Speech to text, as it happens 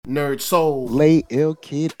Nerd Soul. Lay ill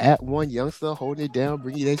kid at one youngster holding it down,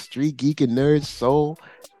 bringing that street geek and nerd soul.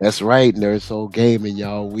 That's right, nerd soul gaming,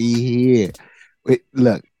 y'all. We here.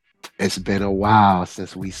 Look, it's been a while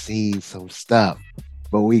since we seen some stuff,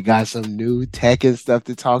 but we got some new tech and stuff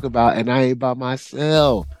to talk about, and I ain't by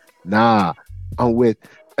myself. Nah, I'm with.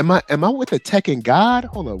 Am I with a Tekken god?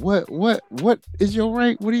 Hold on. What is your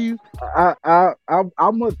rank? What are you?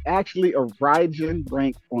 Actually a Raijin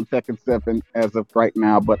rank on Tekken 7 as of right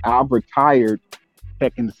now, but I've retired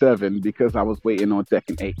Tekken 7 because I was waiting on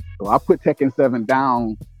Tekken 8. So I put Tekken 7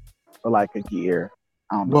 down for like a year.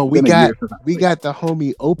 I don't know. Well, It's been a year since I we played. got the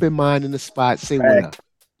homie open mind in the spot. Say what Hey, up.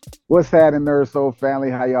 what's happening, Nerd Soul family?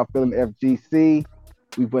 How y'all feeling, FGC?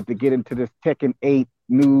 We about to get into this Tekken 8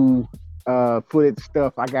 new footage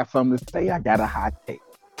stuff. I got something to say. I got a hot take.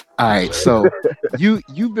 All right, so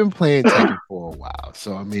you've been playing Tekken for a while.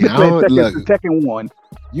 So I mean, Been I playing don't Tekken look. since Tekken 1.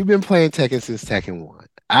 You've been playing Tekken since Tekken 1.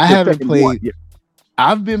 I Since haven't Tekken 1, played. yeah.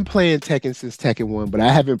 I've been playing Tekken since Tekken 1, but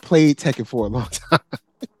I haven't played Tekken for a long time.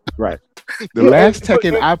 Right. The Yeah, last but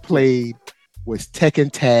Tekken I played was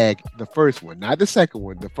Tekken Tag, the first one, not the second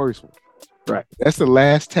one, the first one. right. That's the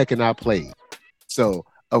last Tekken I played. So,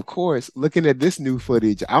 of course, looking at this new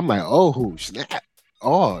footage, I'm like, oh, snap.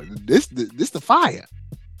 Oh, this the fire.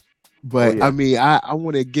 Oh But yeah. I mean, I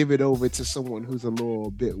want to give it over to someone who's a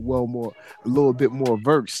little bit more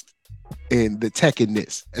versed in the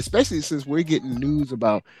techiness, especially since we're getting news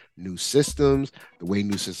about new systems, the way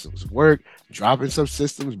new systems work, dropping some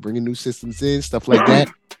systems, bringing new systems in, stuff like that.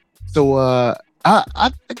 So,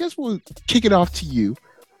 I guess we'll kick it off to you.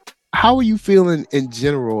 How are you feeling in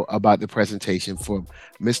general about the presentation from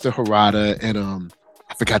Mr. Harada and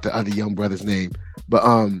I forgot the other young brother's name, but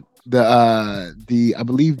the I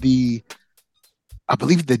believe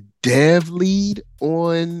the dev lead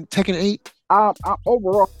on Tekken 8.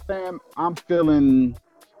 Overall, Sam, I'm feeling,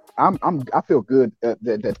 I feel good that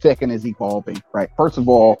Tekken is evolving. Right. First of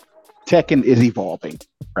all, Tekken is evolving.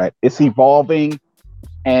 Right. It's evolving,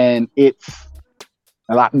 and it's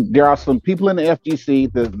a lot. There are some people in the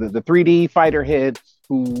FGC, the 3D fighter heads,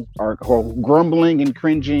 who are grumbling and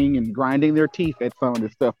cringing and grinding their teeth at some of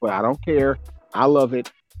this stuff, but I don't care. I love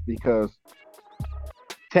it because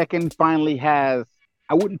Tekken finally has.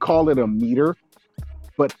 I wouldn't call it a meter,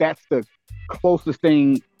 but that's the closest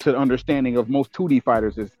thing to understanding of most 2D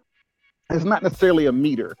fighters is it's not necessarily a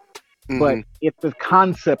meter, but Hmm. it's the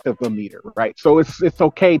concept of a meter, right? So it's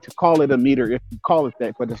okay to call it a meter if you call it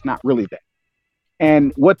that, but it's not really that.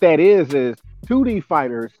 And what that is 2D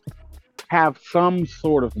fighters have some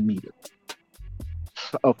sort of meter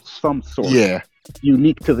of some sort, Yeah.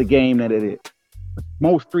 unique to the game that it is.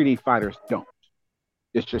 Most 3D fighters don't.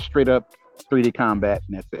 It's just straight up 3D combat,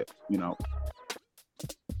 and that's it.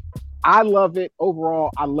 I love it overall.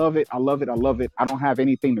 I love it. I love it. I love it. I don't have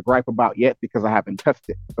anything to gripe about yet because I haven't touched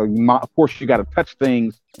it. So of course, you got to touch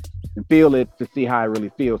things and feel it to see how it really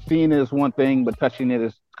feels. Seeing it is one thing, but touching it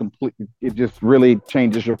is completely. It just really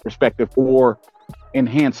changes your perspective or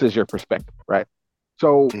enhances your perspective, right?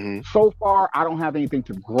 So Hmm. so far, I don't have anything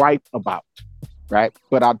to gripe about, right?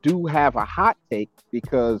 But I do have a hot take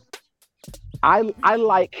because I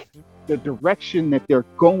like the direction that they're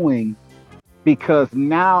going because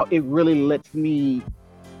now it really lets me,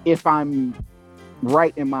 if I'm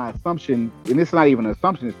right in my assumption, and it's not even an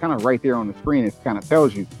assumption, it's kind of right there on the screen, it kind of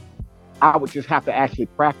tells you, I would just have to actually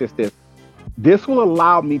practice this. This will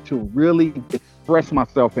allow me to really express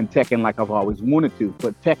myself in Tekken like I've always wanted to,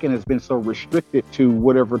 but Tekken has been so restricted to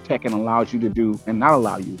whatever Tekken allows you to do and not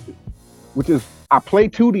allow you to, which is I play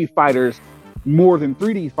 2D fighters more than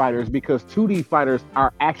 3D fighters because 2D fighters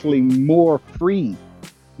are actually more free.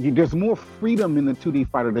 There's more freedom in the 2D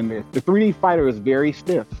fighter than this. The 3D fighter is very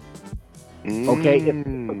stiff. Okay, it's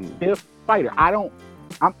a Mm. stiff fighter. I don't.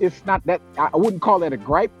 It's not that. I wouldn't call that a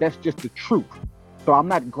gripe. That's just the truth. So I'm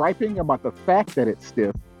not griping about the fact that it's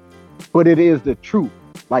stiff, but it is the truth.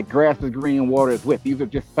 Like grass is green, water is wet. These are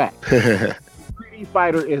just facts. 3D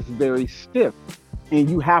fighter is very stiff, and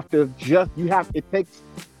it takes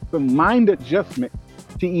some mind adjustment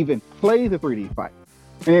to even play the 3D fighter.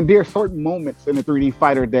 And then there are certain moments in the 3D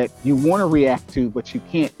fighter that you want to react to, but you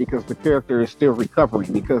can't because the character is still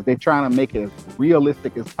recovering because they're trying to make it as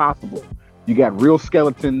realistic as possible. You got real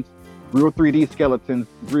skeletons, real 3D skeletons,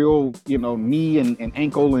 real, knee and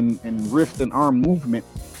ankle and wrist and arm movement.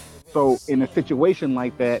 So in a situation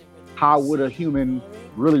like that, how would a human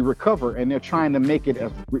really recover? And they're trying to make it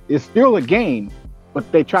it's still a game,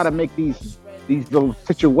 but they try to make these little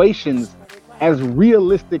situations as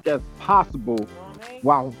realistic as possible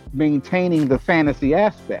while maintaining the fantasy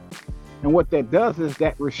aspect. And what that does is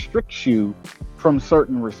that restricts you from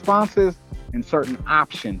certain responses and certain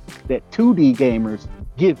options that 2D gamers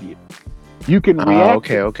give you. You can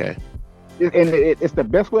react. Okay. And it's the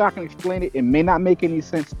best way I can explain it. It may not make any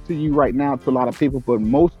sense to you right now to a lot of people, but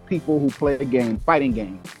most people who play a game, fighting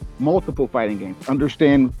games, multiple fighting games,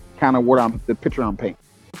 understand kind of the picture I'm painting.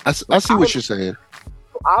 I see what you're saying.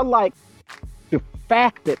 I like the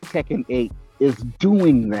fact that Tekken 8 is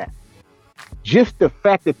doing that. Just the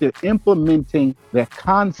fact that they're implementing that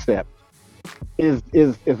concept is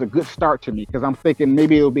a good start to me, because I'm thinking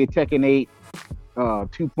maybe it'll be a Tekken 8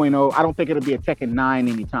 2.0. I don't think it'll be a Tekken 9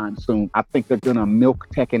 anytime soon. I think they're gonna milk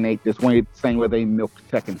Tekken 8 this way, the same way they milked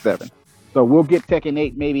Tekken 7. So we'll get Tekken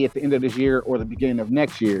 8 maybe at the end of this year or the beginning of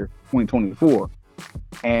next year, 2024.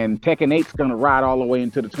 And Tekken 8's gonna ride all the way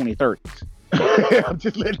into the 2030s. I'm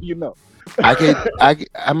just letting you know.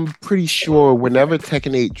 I'm pretty sure whenever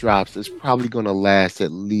Tekken 8 drops, it's probably gonna last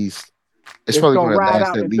at least. It's probably gonna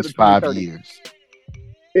last at least 5 years.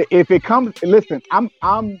 If it comes, listen,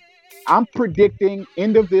 I'm predicting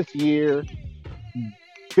end of this year,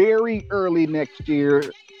 very early next year,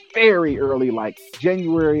 very early, like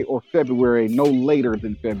January or February, no later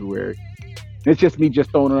than February. It's just me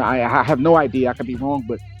just throwing it. I have no idea. I could be wrong,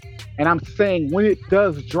 and I'm saying when it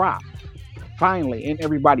does drop, finally in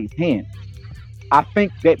everybody's hands, I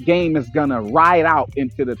think that game is gonna ride out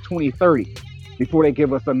into the 2030s before they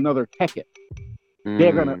give us another Tekken.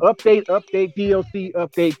 They're gonna update DLC,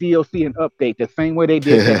 and update the same way they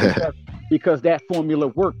did Tekken 7, because that formula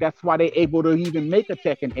worked. That's why they're able to even make a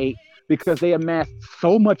Tekken 8, because they amassed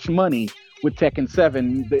so much money with Tekken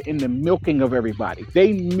 7 in the milking of everybody.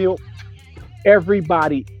 They milked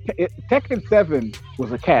everybody. Tekken 7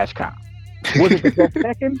 was a cash cow. Was it the best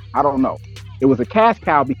Tekken? I don't know. It was a cash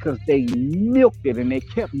cow because they milked it, and they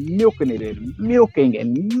kept milking it and milking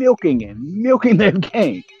that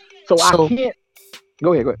game. So I can't.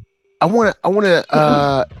 Go ahead. I want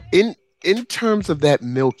to. In terms of that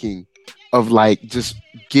milking, of like just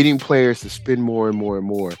getting players to spend more and more and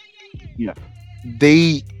more. Yeah.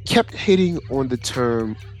 They kept hitting on the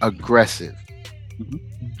term aggressive. Mm-hmm.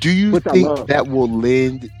 Do you think that will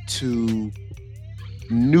lend to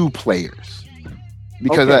new players?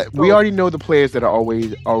 Because we already know the players that are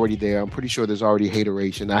already there. I'm pretty sure there's already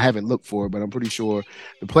hateration. I haven't looked for it, but I'm pretty sure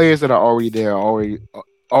the players that are already there are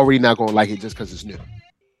already not going to like it just because it's new.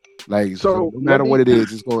 Like, so no matter what it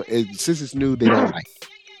is, it's going. Since it's new, they don't like it.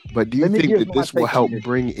 But do you think that this will help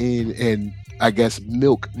bring in and, I guess,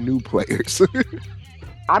 milk new players?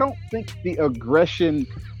 I don't think the aggression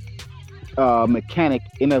mechanic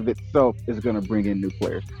in of itself is going to bring in new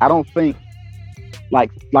players. I don't think will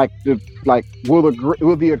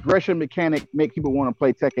the aggression mechanic make people want to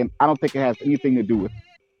play Tekken? I don't think it has anything to do with it.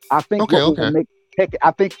 I think will make Tekken,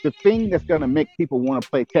 I think the thing that's going to make people want to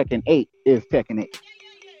play Tekken 8 is Tekken 8.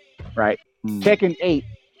 Right? Tekken 8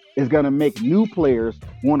 is going to make new players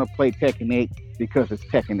want to play Tekken 8 because it's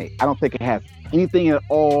Tekken 8. I don't think it has anything at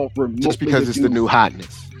all remotely just because it's the new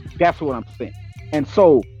hotness. That's what I'm saying. And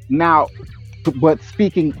so now, but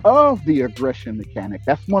speaking of the aggression mechanic,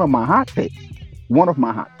 that's one of my hot takes.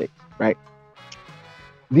 Right?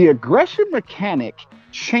 The aggression mechanic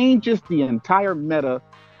changes the entire meta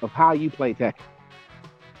of how you play Tekken.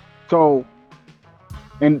 So,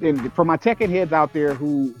 and for my Tekken heads out there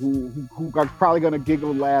who are probably going to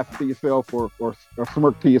giggle, laugh to yourself or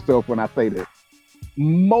smirk to yourself when I say this,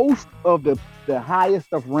 most of the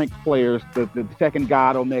highest of ranked players, the Tekken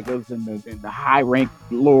God Omegas and the high ranked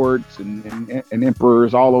lords and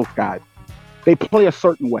emperors, all those guys, they play a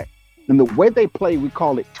certain way. And the way they play, we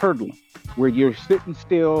call it turtling, where you're sitting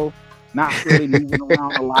still, not really moving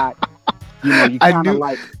around a lot. You know, you kind of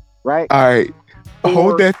like, right? All right.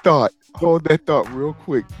 Hold that thought real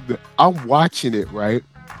quick. I'm watching it, right?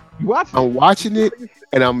 I'm watching it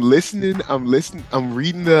and I'm listening. I'm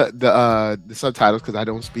reading the subtitles because I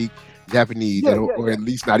don't speak Japanese, or at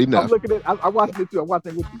least not enough. I'm looking at. I watched it too. I'm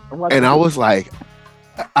watching it with you. And I was like,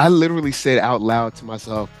 I literally said out loud to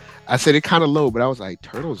myself. I said it kind of low, but I was like,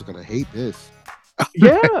 Turtles are gonna hate this.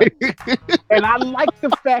 Yeah. And I like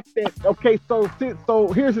the fact that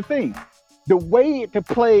so here's the thing. The way to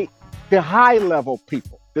play the high level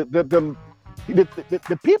people, the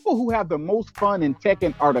people who have the most fun in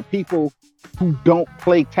Tekken are the people who don't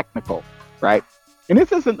play technical, right? And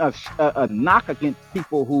this isn't a knock against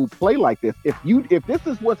people who play like this. If this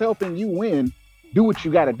is what's helping you win, do what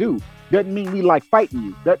you got to do. Doesn't mean we like fighting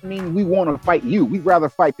you. Doesn't mean we want to fight you. We'd rather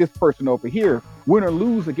fight this person over here. Win or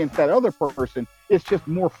lose against that other person, it's just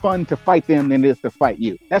more fun to fight them than it is to fight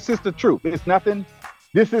you. That's just the truth. It's nothing.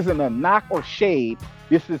 This isn't a knock or shade.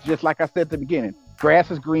 This is just like I said at the beginning.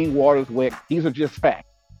 Grass is green, water is wet. These are just facts.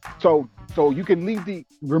 So So you can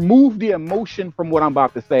remove the emotion from what I'm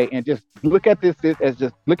about to say and just look at this as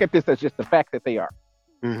just the fact that they are.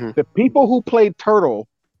 Mm-hmm. The people who play turtle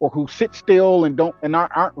or who sit still and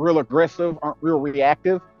aren't real aggressive, aren't real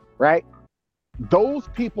reactive, right? Those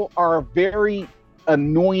people are very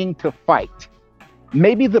annoying to fight.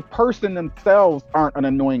 Maybe the person themselves aren't an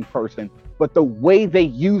annoying person, but the way they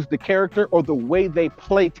use the character or the way they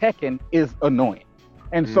play Tekken is annoying.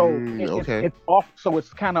 And so it's off. So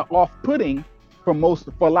it's kind of off-putting for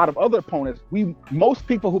a lot of other opponents. Most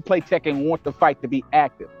people who play Tekken want the fight to be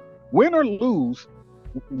active. Win or lose,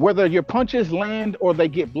 whether your punches land or they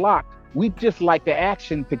get blocked, we just like the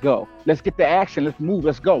action to go. Let's get the action. Let's move.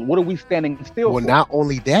 Let's go. What are we standing still for? Not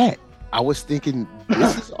only that, I was thinking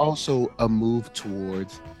this is also a move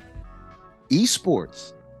towards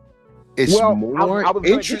esports. It's more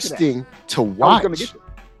interesting to watch.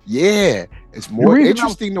 Yeah, it's more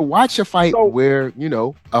interesting to watch a fight where,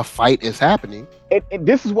 a fight is happening. And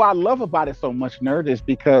this is what I love about it so much, Nerd, is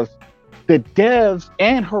because the devs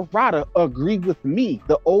and Harada agree with me,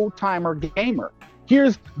 the old timer gamer.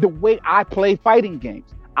 Here's the way I play fighting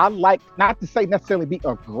games. I like, not to say necessarily be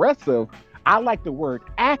aggressive, I like the word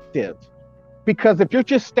active. Because if you're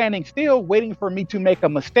just standing still, waiting for me to make a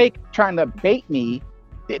mistake, trying to bait me,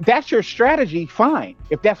 that's your strategy, fine,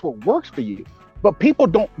 if that's what works for you. But people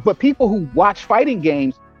who watch fighting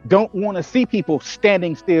games don't want to see people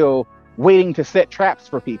standing still, waiting to set traps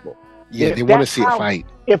for people. Yeah, they want to see a fight.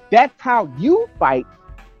 If that's how you fight,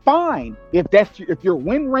 fine. If your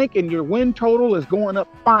win rank and your win total is going up,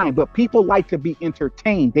 fine. But people like to be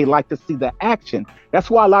entertained. They like to see the action. That's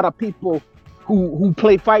why a lot of people who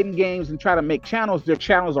play fighting games and try to make channels, their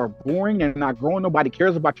channels are boring and not growing. Nobody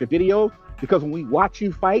cares about your videos, because when we watch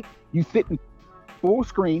you fight, you sit in full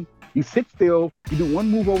screen, you sit still, you do one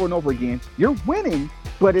move over and over again. You're winning,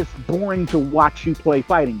 but it's boring to watch you play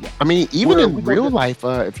fighting games. I mean, even in real life,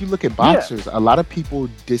 if you look at boxers, a lot of people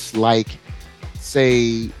dislike,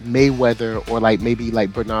 say, Mayweather or maybe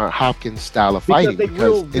Bernard Hopkins style of fighting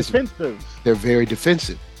because defensive. They're very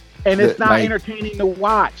defensive, and it's not entertaining to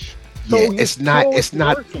watch. So it's not.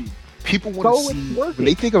 People want to see, when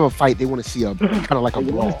they think of a fight, they want to see a kind of like a brawl.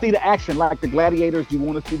 You want to see the action, like the gladiators. You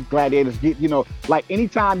want to see the gladiators get, like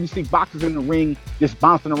anytime you see boxers in the ring just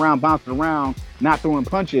bouncing around, not throwing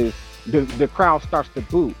punches, the crowd starts to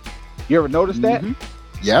boo. You ever notice that?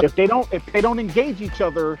 Yeah. If they don't engage each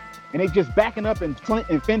other and they just backing up and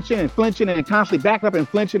flinching and constantly backing up and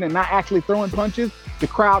flinching and not actually throwing punches, the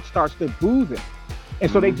crowd starts to boo them. And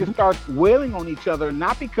so they just start wailing on each other,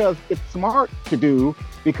 not because it's smart to do,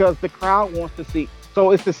 because the crowd wants to see. So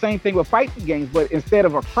it's the same thing with fighting games, but instead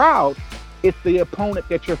of a crowd, it's the opponent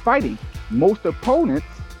that you're fighting. Most opponents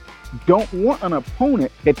don't want an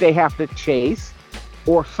opponent that they have to chase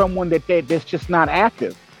or someone that's just not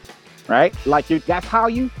active, right? That's how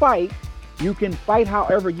you fight. You can fight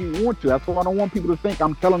however you want to. That's why I don't want people to think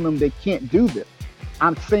I'm telling them they can't do this.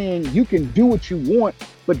 I'm saying you can do what you want,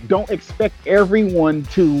 but don't expect everyone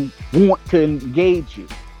to want to engage you.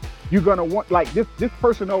 You're gonna want, like this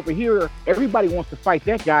person over here, everybody wants to fight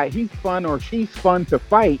that guy. He's fun or she's fun to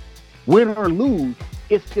fight, win or lose.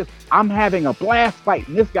 It's just, I'm having a blast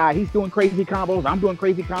fighting this guy. He's doing crazy combos. I'm doing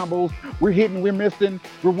crazy combos. We're hitting, we're missing,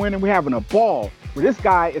 we're winning, we're having a ball. Where this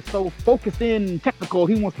guy is so focused in and technical,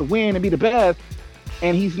 he wants to win and be the best,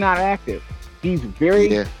 and he's not active. He's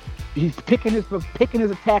he's picking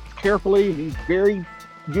his attacks carefully, and he's very,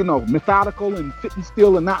 methodical and sitting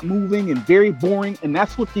still and not moving and very boring. And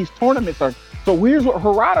that's what these tournaments are. So here's what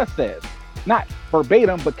Harada says, not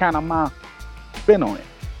verbatim, but kind of my spin on it.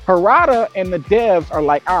 Harada and the devs are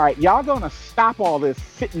like, all right, y'all gonna stop all this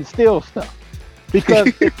sitting still stuff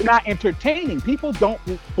because it's not entertaining. People don't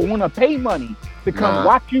want to pay money to come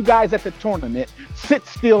watch you guys at the tournament sit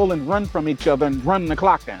still and run from each other and run the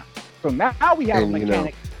clock down. So now we have a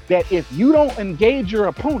mechanic that if you don't engage your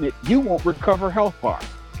opponent, you won't recover health bar.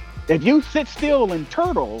 If you sit still and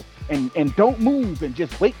turtle and don't move and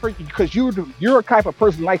just wait for you, because you're a type of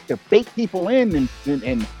person who likes to bait people in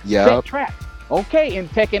and set traps. Okay, in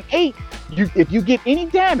Tekken 8, if you get any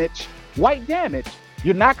damage, white damage,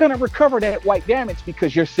 you're not going to recover that white damage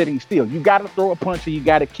because you're sitting still. You got to throw a punch or you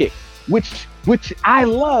got to kick, which I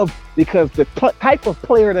love, because the type of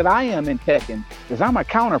player that I am in Tekken is I'm a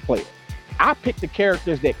counter player. I pick the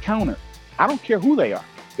characters that counter. I don't care who they are.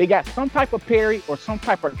 They got some type of parry or some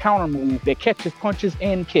type of counter move that catches punches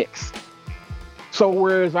and kicks. So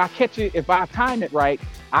whereas if I time it right,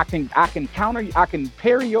 I can counter, I can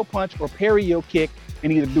parry your punch or parry your kick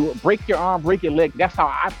and either break your arm, break your leg. That's how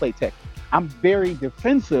I play Tekken. I'm very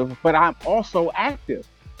defensive, but I'm also active.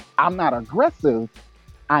 I'm not aggressive.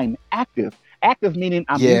 I'm active. Active meaning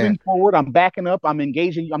I'm Yeah. moving forward, I'm backing up, I'm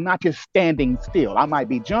engaging. I'm not just standing still. I might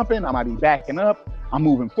be jumping, I might be backing up, I'm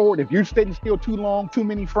moving forward. If you're sitting still too long, too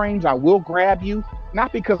many frames, I will grab you.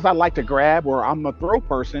 Not because I like to grab or I'm a throw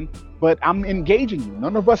person, but I'm engaging you.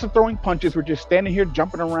 None of us are throwing punches. We're just standing here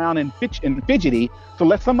jumping around and fidgety. So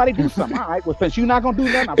let somebody do something. All right. Well, since you're not gonna do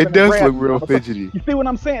nothing, I'm It gonna does grab look you. real fidgety. You see what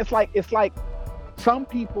I'm saying? It's like some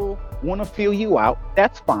people want to feel you out.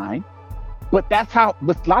 That's fine. But that's how,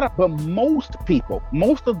 but most people,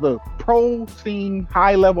 most of the pro scene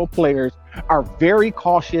high level players are very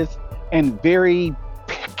cautious and very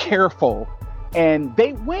careful. And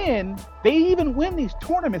they even win these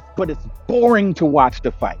tournaments, but it's boring to watch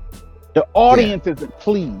the fight. The audience isn't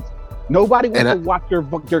pleased. Nobody wants to watch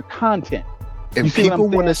their content. And people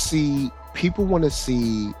want to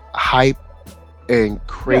see hype and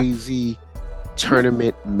crazy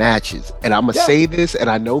tournament matches. And I'm gonna say this, and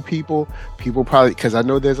I know people probably, because I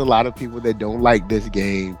know there's a lot of people that don't like this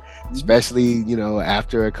game, especially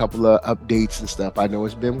after a couple of updates and stuff. I know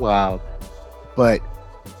it's been wild, but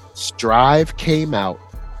Strive came out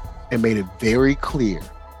and made it very clear: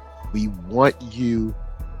 we want you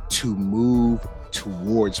to move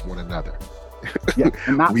towards one another.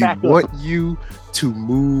 And not we want you to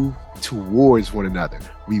move towards one another.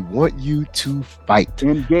 We want you to fight.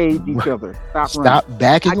 Engage each other. Stop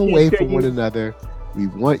backing away from one another. We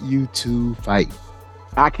want you to fight.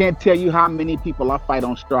 I can't tell you how many people I fight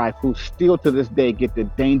on Strive who still to this day get the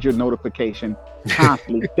danger notification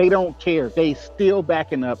constantly. They don't care. They still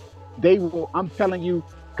backing up. They will. I'm telling you,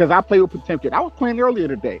 because I play with Potemkin. I was playing earlier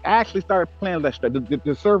today. I actually started playing less.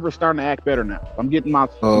 The server's starting to act better now. I'm getting my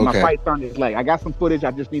fight starting to lag. I got some footage.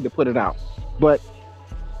 I just need to put it out. But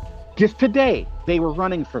just today, they were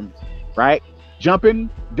running from me, right? Jumping,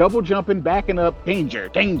 double jumping, backing up, danger,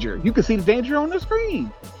 danger. You can see the danger on the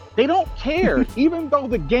screen. They don't care. Even though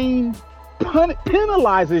the game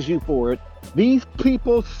penalizes you for it, these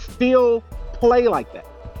people still play like that.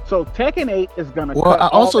 So Tekken 8 is gonna. Well, I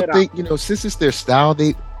also think since it's their style,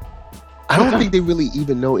 I don't think they really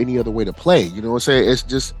even know any other way to play. You know what I'm saying? It's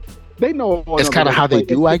just they know. It's kind of how they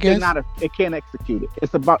do, I guess. They can't execute it.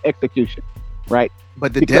 It's about execution, right?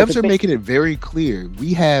 But the devs are making it very clear.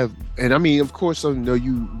 We have, and I mean, of course, I know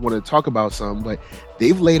you want to talk about some, but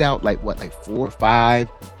they've laid out like 4 or 5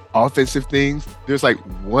 offensive things. There's like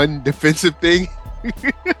one defensive thing.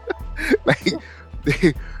 Like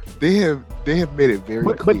they have made it very clear.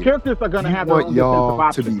 But characters are going to have their own defensive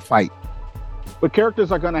options. To be fight. But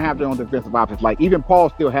characters are going to have their own defensive options. Like even Paul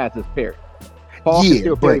still has his parry. Paul can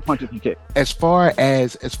still parry punches and kicks. As far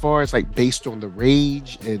as like based on the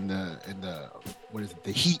rage and the what is it,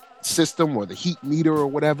 the heat system or the heat meter or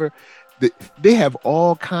whatever, they have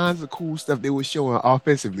all kinds of cool stuff they were showing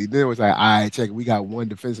offensively. Then it was like, all right, check, we got one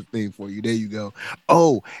defensive thing for you. There you go.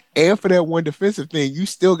 Oh, and for that one defensive thing, you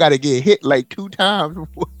still got to get hit like 2 times.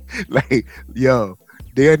 Like, yo,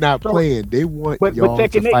 they're not playing. They want y'all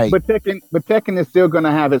to fight. But Tekken is still going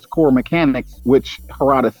to have its core mechanics, which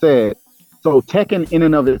Harada said. So Tekken in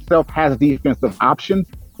and of itself has defensive options.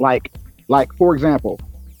 Like for example,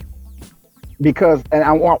 because, and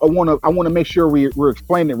I want to make sure we're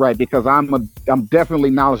explaining it right, because I'm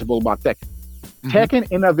definitely knowledgeable about Tekken. Mm-hmm.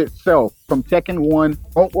 Tekken in of itself, from Tekken 1,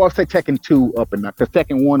 I'll say Tekken 2 up and up, because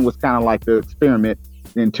Tekken 1 was kind of like the experiment,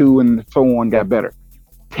 then 2 and so on got better.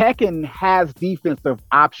 Tekken has defensive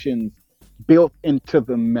options built into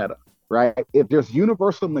the meta, right? If there's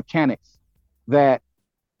universal mechanics that,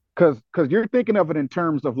 because you're thinking of it in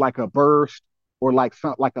terms of like a burst or like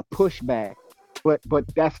a pushback, but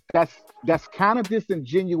that's kind of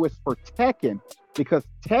disingenuous for Tekken, because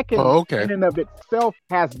Tekken in and of itself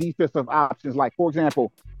has defensive options. Like, for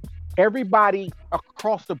example, everybody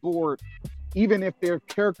across the board, even if their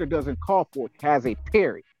character doesn't call for it, has a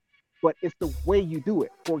parry. But it's the way you do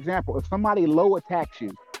it. For example, if somebody low attacks you,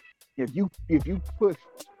 if you push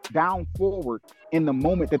down forward in the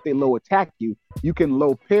moment that they low attack you, you can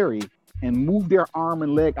low parry and move their arm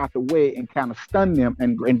and leg out the way and kind of stun them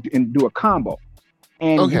and do a combo.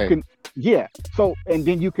 And you can, so, and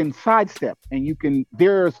then you can sidestep, and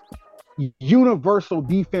there's universal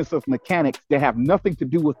defensive mechanics that have nothing to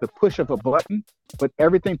do with the push of a button, but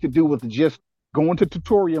everything to do with just going to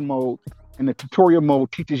tutorial mode. And the tutorial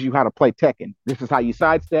mode teaches you how to play Tekken. This is how you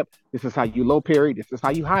sidestep. This is how you low parry. This is how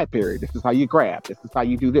you high parry. This is how you grab. This is how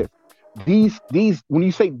you do this. These when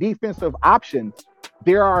you say defensive options,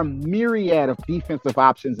 there are a myriad of defensive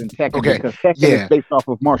options in Tekken, because Tekken is based off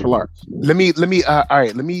of martial arts. Let me rephrase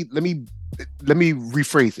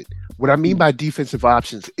it. What I mean by defensive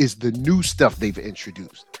options is the new stuff they've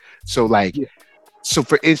introduced. So so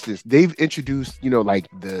for instance, they've introduced, like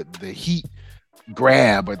the heat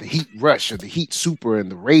grab or the heat rush or the heat super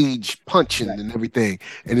and the rage punching Right. and everything.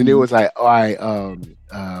 And then it was like, all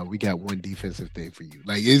right, we got one defensive thing for you.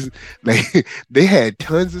 Like is like they had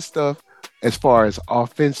tons of stuff as far as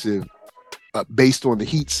offensive based on the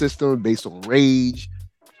heat system, based on rage,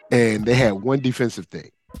 and they had one defensive thing.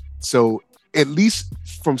 So at least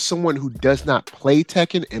from someone who does not play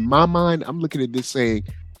Tekken, in my mind, I'm looking at this saying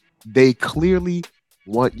they clearly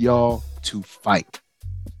want y'all to fight.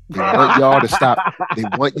 They want y'all to stop. They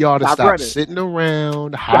want y'all to Stop stop running. sitting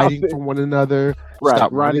around, Stop hiding it. from one another, Right.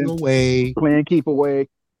 stop running Running, away. playing keep away.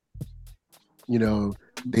 You know,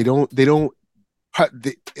 they don't. They don't.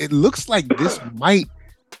 It looks like this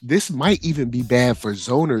might even be bad for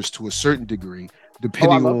zoners to a certain degree, Oh, I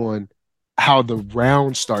depending love it. on how the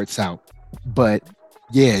round starts out. But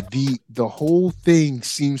yeah, the whole thing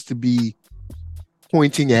seems to be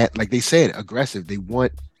pointing at, like they said, aggressive.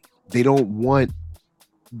 They don't want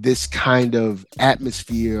this kind of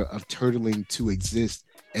atmosphere of turtling to exist,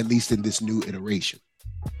 at least in this new iteration.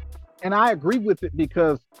 And I agree with it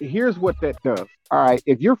because here's what that does. All right,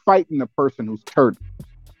 if you're fighting a person who's turtle,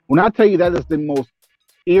 when I tell you that is the most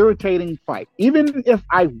irritating fight, even if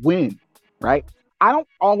I win, right? I don't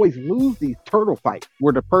always lose these turtle fights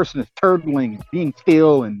where the person is turtling, being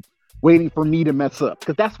still, and waiting for me to mess up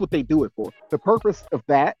because that's what they do it for. The purpose of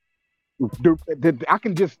that, I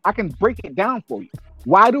can break it down for you.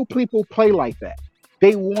 Why do people play like that?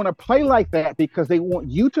 They want to play like that because they want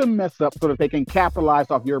you to mess up so that they can capitalize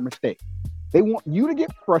off your mistake. They want you to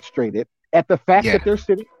get frustrated at the fact Yeah. that they're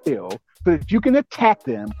sitting still so that you can attack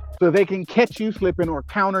them so they can catch you slipping or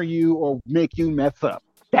counter you or make you mess up.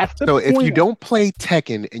 That's the So if you point. don't play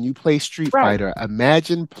Tekken and you play Street Right, Fighter,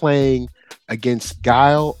 imagine playing against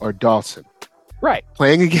Guile or Dawson. right.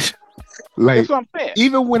 Playing against like That's what I'm saying.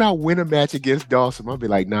 even when I win a match against Dawson, I'll be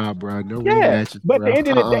like, nah, bro, no Yeah. rematches, But at bro. the end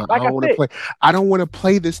of the day, I like I don't want to said, play. I don't want to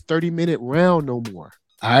play this 30-minute round no more.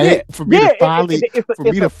 All yeah, right. yeah,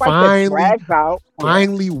 it's a fight that drags out. Yeah,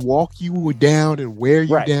 finally walk you down and wear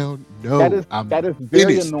you right. down. That No, is I'm that is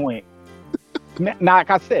very finished. annoying. Now,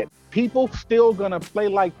 like I said, people still gonna play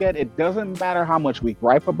like that. It doesn't matter how much we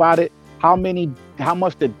gripe about it, how much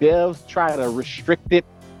the devs try to restrict it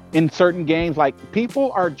in certain games. Like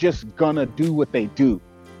people are just gonna do what they do.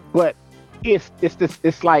 But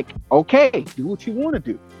it's like okay, do what you want to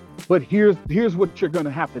do. But here's what you're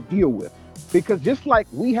gonna have to deal with. Because just like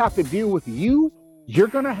we have to deal with you, you're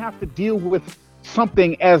gonna have to deal with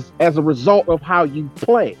something as a result of how you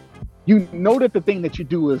play. You know that the thing that you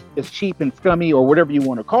do is cheap and scummy or whatever you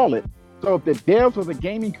want to call it. So if the devs or the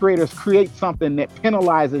gaming creators create something that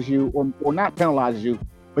penalizes you or not penalizes you,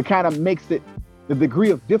 but kind of makes it the degree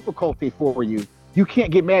of difficulty for you, you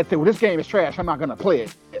can't get mad and say, well, this game is trash, I'm not gonna play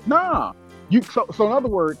it. Nah. So in other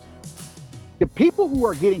words, the people who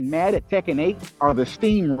are getting mad at Tekken 8 are the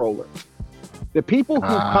steamrollers. The people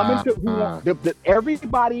who come into who want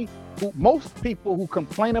everybody who most people who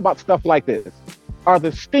complain about stuff like this are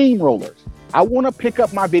the steamrollers. I want to pick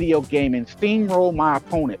up my video game and steamroll my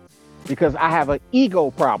opponents because I have an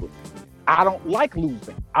ego problem. I don't like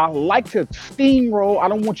losing. I like to steamroll. I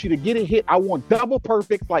don't want you to get a hit. I want double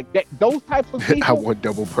perfects like that. Those types of I people, want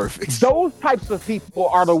double perfects. those types of people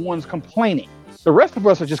are the ones complaining. The rest of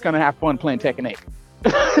us are just going to have fun playing Tekken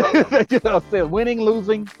 8. You know, winning,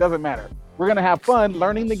 losing doesn't matter. We're gonna have fun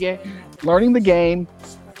learning the game.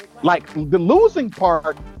 Like the losing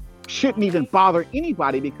part shouldn't even bother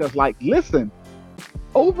anybody because, like, listen,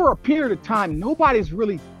 over a period of time, nobody's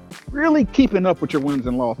really keeping up with your wins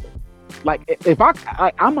and losses. Like if I'm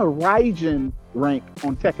a Raijin rank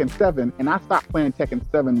on Tekken 7, and I stopped playing Tekken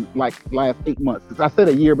 7 like last 8 months. I said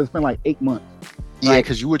a year, but it's been like 8 months. Yeah,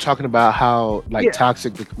 because you were talking about how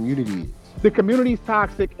toxic the community is. The community's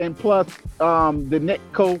toxic, and plus the net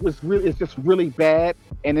code is just really bad,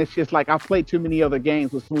 and it's just like I've played too many other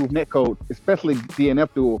games with smooth net code, especially DNF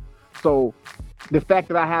Duel. So the fact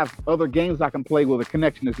that I have other games I can play where the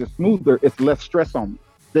connection is just smoother, it's less stress on me.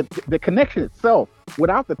 The connection itself,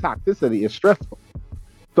 without the toxicity, is stressful.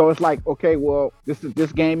 So it's like, okay, well,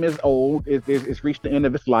 this game is old. It's reached the end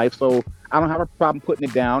of its life, so I don't have a problem putting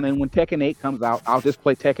it down. And when Tekken 8 comes out, I'll just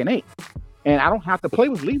play Tekken 8. And I don't have to play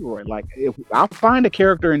with Leroy. Like, if I'll find a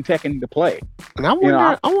character in Tekken to play. And I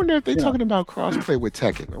wonder if they're talking about crossplay with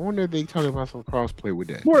Tekken. I wonder if they're talking about some crossplay with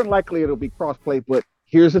that. More than likely, it'll be crossplay. But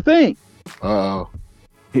here's the thing.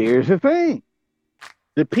 Here's the thing.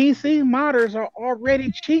 The PC modders are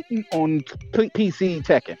already cheating on PC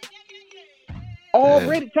Tekken.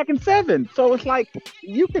 Already Tekken 7. So it's like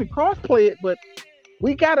you can crossplay it, but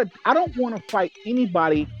I don't want to fight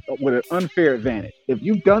anybody with an unfair advantage. If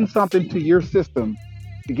you've done something to your system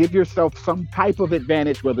to give yourself some type of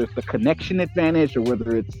advantage, whether it's the connection advantage or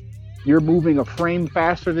whether it's you're moving a frame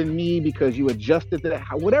faster than me because you adjusted that,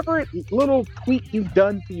 whatever little tweak you've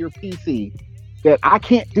done to your PC that I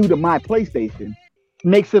can't do to my PlayStation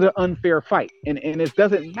makes it an unfair fight. And it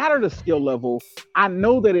doesn't matter the skill level. I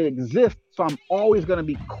know that it exists, so I'm always going to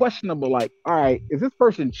be questionable. Like, all right, is this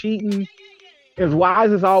person cheating? As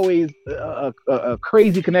wise as always a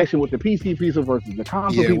crazy connection with the PC people versus the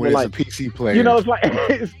console people. When like it's a PC player, you know, it's like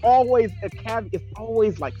it's always a caveat. It's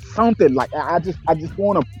always like something. Like I just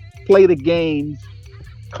want to play the games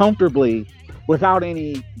comfortably without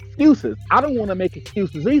any excuses. I don't want to make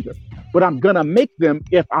excuses either, but I'm gonna make them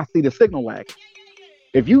if I see the signal lag.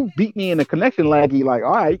 If you beat me in the connection laggy, like,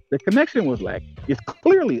 all right, the connection was laggy. It's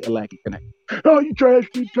clearly a laggy connection. Oh, you trash,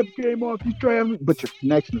 you cut the game off, you trash, but your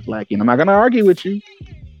connection is laggy. And I'm not going to argue with you.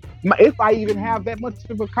 If I even have that much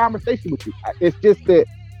of a conversation with you, it's just that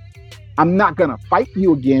I'm not going to fight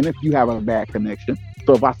you again if you have a bad connection.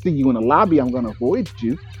 So if I see you in the lobby, I'm going to avoid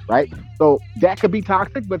you, right? So that could be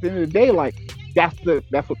toxic, but at the end of the day, like, that's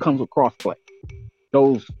what comes with crossplay.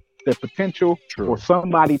 The potential for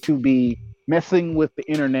somebody to be messing with the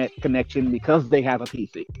internet connection because they have a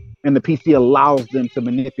PC, and the PC allows them to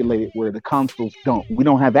manipulate it where the consoles don't. We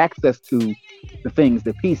don't have access to the things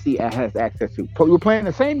the PC has access to. So we're playing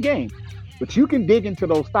the same game, but you can dig into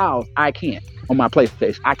those styles. I can't on my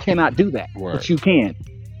PlayStation. I cannot do that, but you can.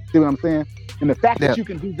 See what I'm saying? And the fact that you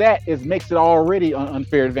can do that makes it already an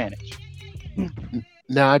unfair advantage.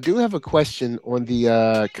 Now, I do have a question on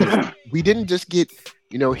the because we didn't just get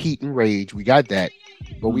Heat and Rage. We got that.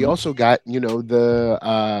 But we also got,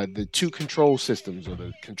 the two control systems, or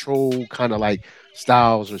the control kind of like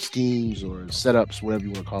styles or schemes or setups, whatever you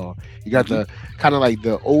want to call it. You got the kind of like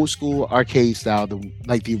the old school arcade style,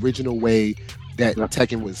 the original way that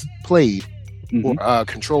Tekken was played or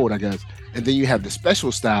controlled, I guess. And then you have the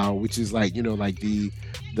special style, which is like, like the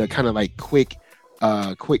kind of like quick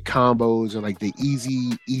combos, or like the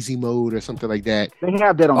easy mode or something like that. They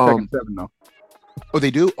have that on Tekken 7 though. Oh,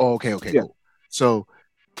 they do? Oh, okay, yeah. Cool. So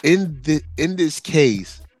in this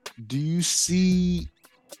case, do you see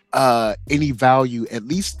any value? At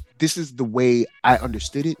least this is the way I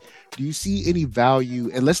understood it. Do you see any value,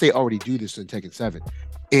 unless they already do this in Tekken 7,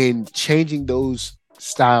 in changing those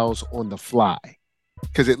styles on the fly?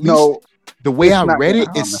 Because at least the way I read it,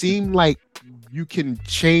 it seemed like you can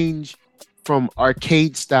change from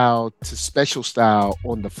arcade style to special style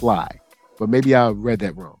on the fly. But maybe I read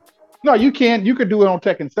that wrong. No, you can. You could do it on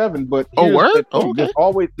Tekken 7, but okay.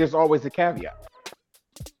 There's always a caveat.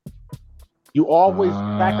 You always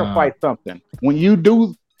sacrifice something when you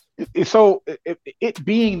do. So it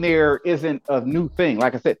being there isn't a new thing.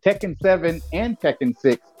 Like I said, Tekken 7 and Tekken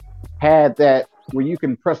 6 had that where you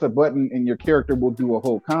can press a button and your character will do a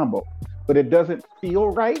whole combo, but it doesn't feel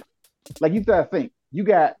right. Like, you gotta think. You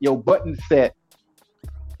got your button set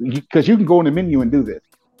because you can go in the menu and do this.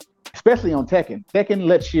 Especially on Tekken. Tekken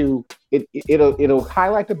lets you, it'll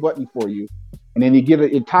highlight the button for you, and then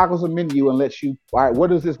it toggles a menu and lets you, all right,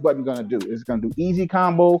 what is this button gonna do? It's gonna do easy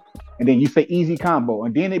combo, and then you say easy combo,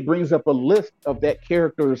 and then it brings up a list of that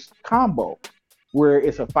character's combo, where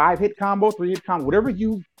it's a 5-hit combo, 3-hit combo, whatever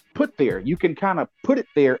you put there, you can kind of put it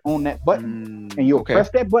there on that button, and you'll press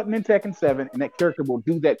that button in Tekken 7, and that character will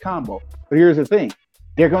do that combo. But here's the thing,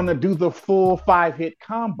 they're gonna do the full 5-hit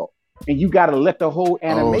combo. And you got to let the whole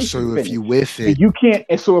animation finish. If you whiff it, and you can't.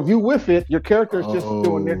 And so if you whiff it, your character is just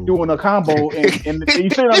doing a combo, and you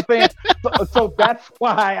see what I'm saying. So that's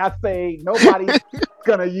why I say nobody's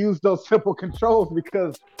gonna use those simple controls,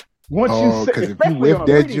 because once if you whiff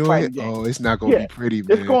that joint, it's not gonna be pretty,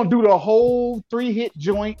 man. It's gonna do the whole 3-hit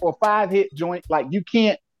joint or 5-hit joint. Like, you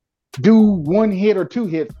can't do 1 hit or 2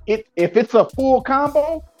 hits. If it's a full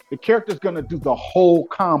combo, the character's gonna do the whole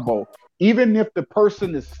combo. Even if the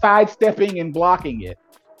person is sidestepping and blocking it.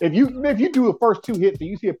 If you do the first 2 hits and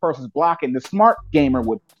you see a person's blocking, the smart gamer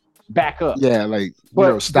would back up. Yeah, like,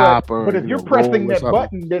 stop. But if you're pressing that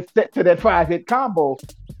button that's set to that 5-hit combo,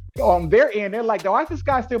 on their end, they're like, why is this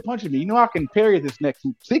guy still punching me? I can parry this next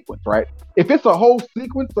sequence, right? If it's a whole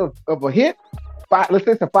sequence of a hit, let's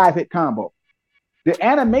say it's a 5-hit combo, the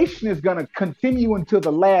animation is going to continue until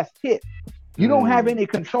the last hit. You don't have any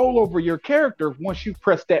control over your character once you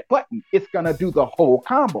press that button. It's going to do the whole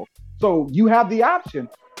combo. So you have the option,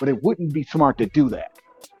 but it wouldn't be smart to do that.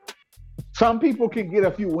 Some people can get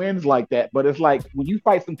a few wins like that, but it's like when you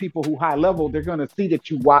fight some people who high level, they're going to see that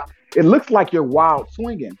it looks like you're wild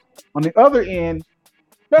swinging. On the other end,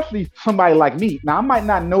 especially somebody like me, now I might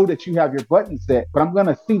not know that you have your button set, but I'm going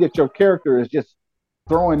to see that your character is just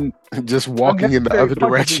throwing Just walking in the unnecessary other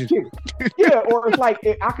punches and direction. kicks. Yeah, or it's like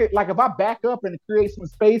I could like if I back up and create some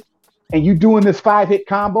space and you doing this 5-hit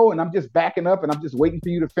combo and I'm just backing up and I'm just waiting for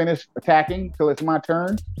you to finish attacking till it's my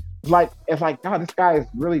turn. It's like, God, this guy is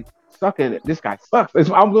really sucking at it. This guy sucks.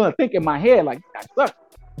 I'm gonna think in my head like this guy sucks.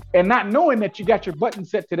 And not knowing that you got your button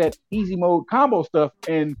set to that easy mode combo stuff.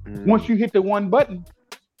 And once you hit the one button,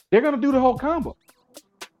 they're gonna do the whole combo.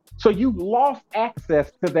 So you lost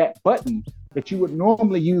access to that button that you would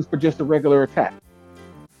normally use for just a regular attack.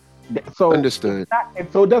 So Understood.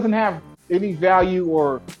 and so it doesn't have any value,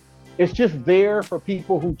 or it's just there for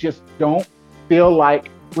people who just don't feel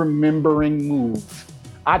like remembering moves.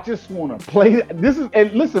 I just want to play. This is,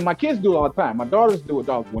 and listen, my kids do it all the time. My daughters do it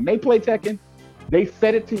all. When they play Tekken, they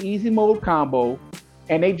set it to easy mode combo,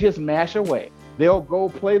 and they just mash away. They'll go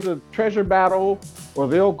play the treasure battle, or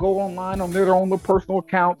they'll go online on their own personal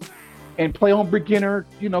accounts and play on beginner,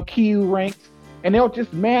 Kyu ranks, and they'll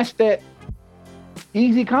just mash that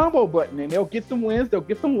easy combo button, and they'll get some wins, they'll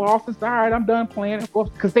get some losses. All right, I'm done playing, of course,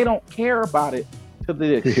 because they don't care about it to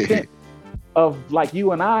the extent of like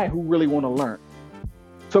you and I who really want to learn.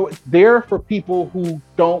 So it's there for people who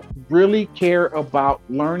don't really care about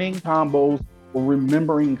learning combos or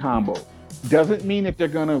remembering combos. Doesn't mean that they're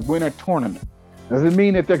going to win a tournament. Doesn't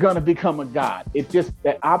mean that they're going to become a god. It just,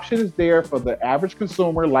 that option is there for the average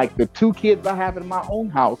consumer, like the 2 kids I have in my own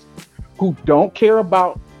house who don't care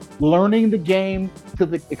about learning the game to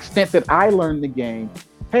the extent that I learned the game.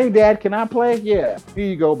 Hey, Dad, can I play? Yeah, here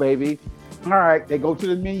you go, baby. All right, they go to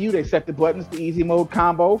the menu, they set the buttons to easy mode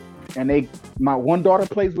combo, and my one daughter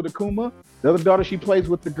plays with Akuma, the other daughter, she plays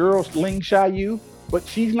with the girl Ling Xiaoyu, but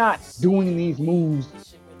she's not doing these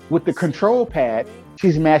moves with the control pad.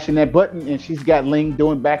 She's mashing that button, and she's got Ling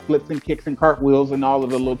doing backflips and kicks and cartwheels and all of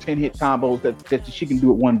the little 10-hit combos that she can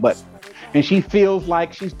do with one button. And she feels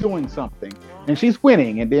like she's doing something, and she's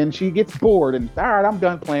winning, and then she gets bored and, all right, I'm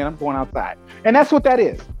done playing, I'm going outside. And that's what that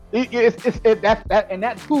is. And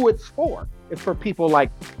that's who it's for. It's for people like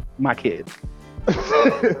my kids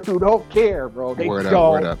who don't care, bro. They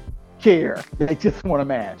don't care. They just want to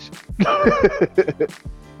mash.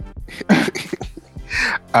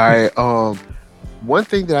 All right. One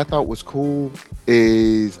thing that I thought was cool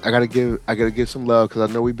is I gotta give some love, because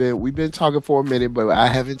I know we've been talking for a minute, but I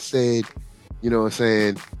haven't said,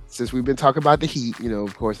 since we've been talking about the Heat,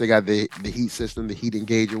 of course they got the Heat system, the Heat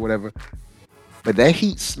Engage or whatever. But that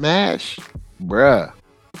Heat Smash, bruh.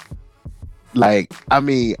 Like, I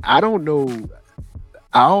mean, I don't know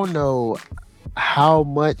how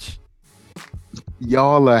much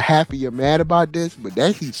y'all are happy or mad about this, but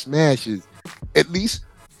that Heat Smash is, at least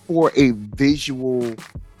for a visual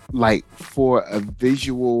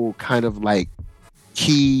kind of like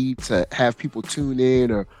key to have people tune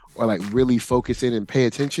in or like really focus in and pay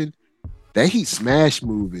attention, that Heat Smash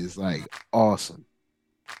move is like awesome.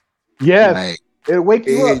 Yes. Like, it'll wake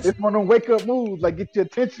you up. It's one of them wake up moves, like get your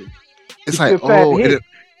attention. It's like,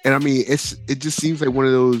 and I mean, it just seems like one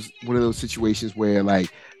of those situations where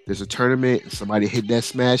like there's a tournament, and somebody hit that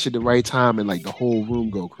smash at the right time, and like the whole room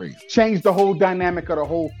go crazy. Change the whole dynamic of the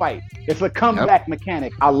whole fight. It's a comeback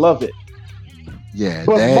mechanic. I love it. Yeah,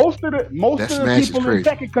 but most of the people in the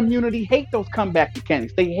Tekken community hate those comeback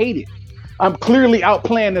mechanics. They hate it. I'm clearly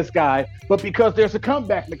outplaying this guy, but because there's a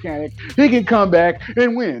comeback mechanic, he can come back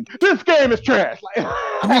and win. This game is trash. Like,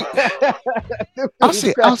 I'll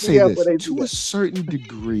say this to a certain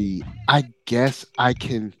degree. I guess I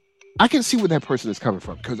can see where that person is coming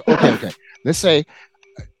from, because okay, let's say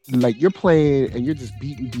like you're playing and you're just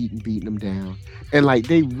beating them down, and like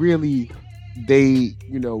they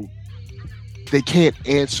can't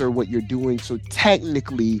answer what you're doing. So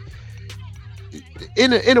technically,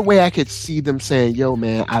 in a way, I could see them saying, "Yo,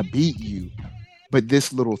 man, I beat you," but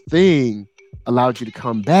this little thing allowed you to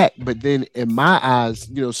come back. But then, in my eyes,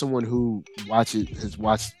 someone who has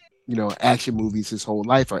watched action movies his whole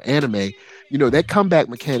life or anime, that comeback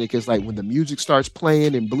mechanic is like when the music starts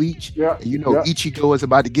playing in Bleach, and Ichigo is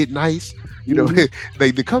about to get nice.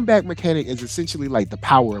 Like the comeback mechanic is essentially like the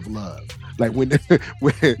power of love. Like when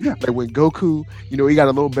Goku, he got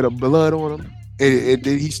a little bit of blood on him, and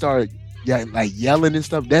then he started yelling and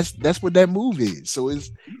stuff. That's what that move is. So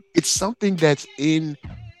it's something that's in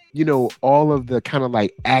all of the kind of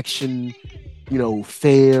like action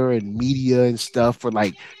fair and media and stuff for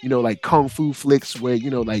like like kung fu flicks where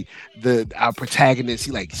like our protagonist,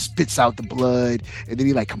 he like spits out the blood and then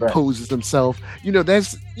he like composes himself.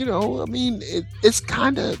 That's I mean it's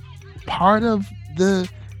kind of part of the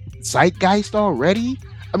zeitgeist already.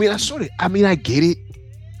 I mean I get it,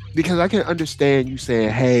 because I can understand you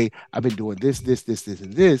saying, hey, I've been doing this,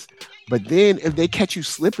 and this. But then if they catch you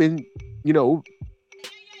slipping,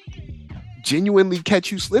 genuinely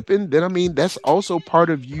catch you slipping, then I mean that's also part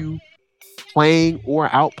of you playing or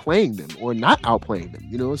outplaying them or not outplaying them.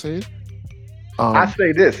 You know what I'm saying? I Um,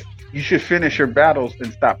 say this: you should finish your battles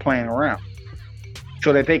and stop playing around,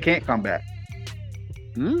 so that they can't come back.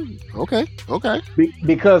 okay, okay.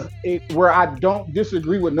 Because where I don't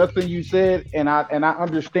disagree with nothing you said, and I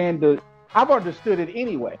understand I've understood it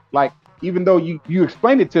anyway. Like, even though you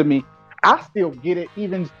explained it to me, I still get it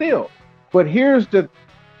even still. But here's the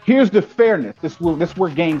fairness. This where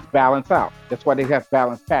games balance out. That's why they have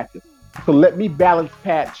balance patches. So let me balance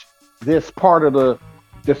patch this part of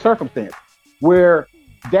the circumstance where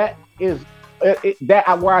that is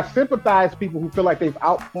where I sympathize people who feel like they've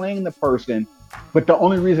outplaying the person, but the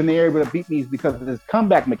only reason they're able to beat me is because of this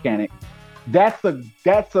comeback mechanic. That's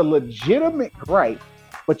a legitimate gripe.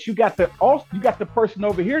 But you got the person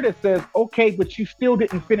over here that says, okay, but you still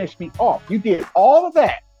didn't finish me off. You did all of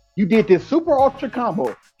that. You did this super ultra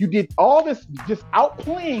combo. You did all this just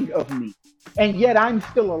outplaying of me. And yet I'm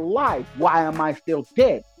still alive. Why am I still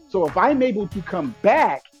dead? So if I'm able to come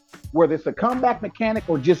back, whether it's a comeback mechanic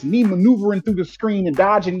or just me maneuvering through the screen and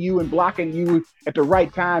dodging you and blocking you at the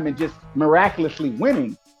right time and just miraculously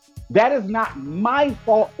winning, that is not my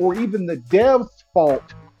fault or even the dev's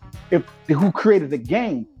fault who created the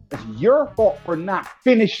game. It's your fault for not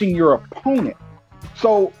finishing your opponent.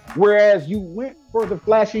 So whereas you went for the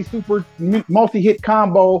flashy super multi-hit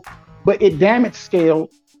combo, but it damage scaled,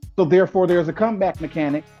 so therefore there's a comeback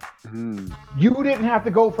mechanic, you didn't have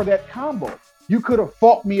to go for that combo. You could have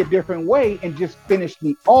fought me a different way and just finished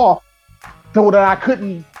me off so that I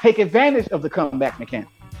couldn't take advantage of the comeback mechanic.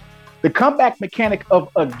 The comeback mechanic of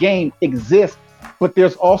a game exists, but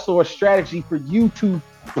there's also a strategy for you to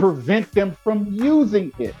prevent them from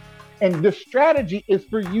using it. And the strategy is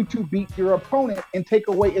for you to beat your opponent and take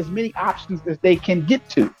away as many options as they can get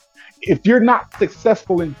to. If you're not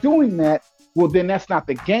successful in doing that, well, then that's not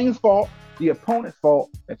the game's fault, the opponent's fault,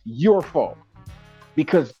 that's your fault.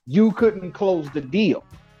 Because you couldn't close the deal.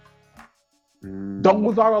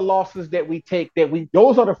 Those are the losses that we take,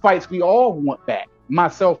 those are the fights we all want back,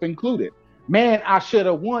 myself included. Man, I should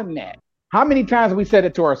have won that. How many times have we said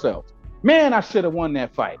it to ourselves? Man, I should have won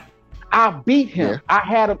that fight. I beat him. Yeah. I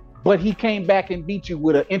had him, but he came back and beat you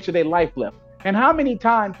with an inch of their life left. And how many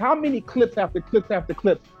times, how many clips after clips after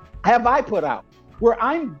clips have I put out where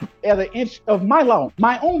I'm at an inch of my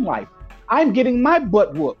own life? I'm getting my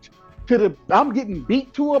butt whooped. I'm getting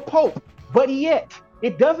beat to a pulp, but yet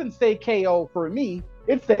it doesn't say KO for me.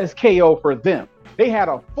 It says KO for them. They had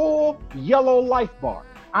a full yellow life bar.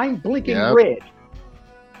 I'm blinking red.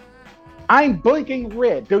 I'm blinking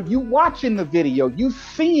red. Dude, you watching the video, you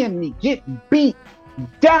seeing me get beat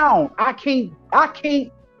down. I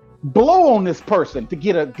can't blow on this person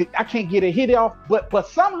I can't get a hit off, but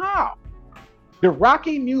somehow the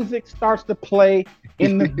Rocky music starts to play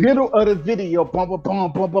in the middle of the video, bum bum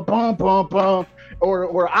bum bum bum bum bum bum,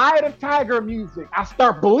 or Eye of the Tiger music. I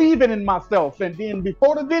start believing in myself, and then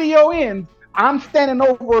before the video ends, I'm standing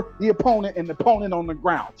over the opponent and the opponent on the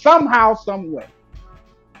ground somehow, some way.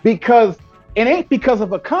 Because it ain't because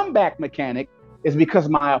of a comeback mechanic, it's because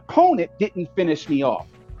my opponent didn't finish me off.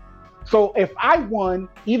 So if I won,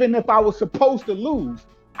 even if I was supposed to lose,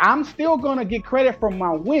 I'm still gonna get credit for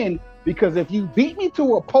my win. Because if you beat me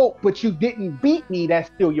to a pulp, but you didn't beat me, that's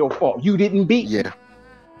still your fault. You didn't beat me. Yeah.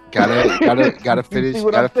 Gotta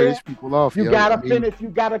finish people off. You gotta finish. You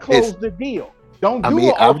gotta close the deal. Don't do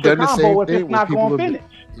an ultra combo if it's not going to finish.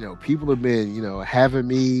 People have been, having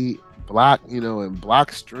me block, and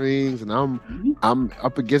block strings, and I'm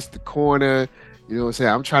up against the corner. You know what I'm saying?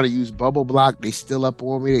 I'm trying to use bubble block. They still up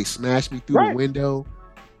on me. They smash me through the window.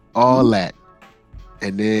 All that.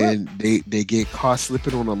 And then they get caught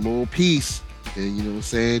slipping on a little piece, and you know what I'm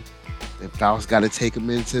saying? And Faust got to take them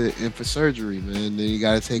in for surgery, man. Then you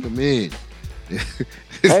got to take them in.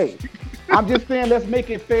 Hey, I'm just saying, let's make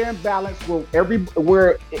it fair and balanced.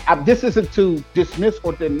 This isn't to dismiss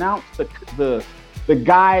or denounce the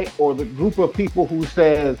guy or the group of people who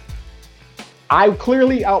says I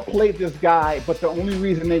clearly outplayed this guy, but the only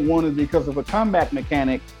reason they won is because of a comeback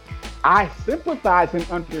mechanic. I sympathize and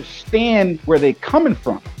understand where they're coming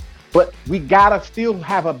from, but we gotta still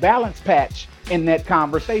have a balance patch in that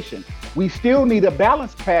conversation. We still need a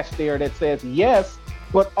balance patch there that says yes,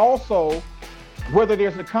 but also whether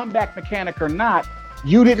there's a comeback mechanic or not,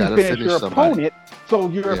 you didn't finish your opponent, so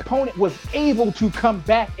your opponent was able to come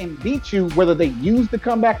back and beat you, whether they used the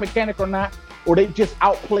comeback mechanic or not, or they just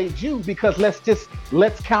outplayed you. Because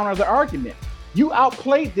let's counter the argument. You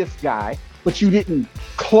outplayed this guy, but you didn't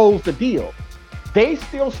close the deal. They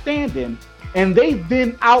still standing, and they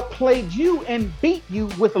then outplayed you and beat you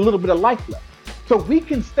with a little bit of life left. So we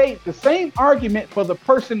can state the same argument for the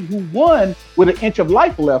person who won with an inch of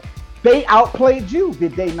life left. They outplayed you,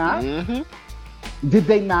 did they not? Mm-hmm. Did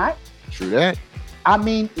they not? True that. I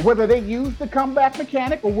mean, whether they used the comeback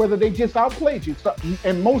mechanic or whether they just outplayed you. So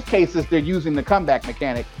in most cases, they're using the comeback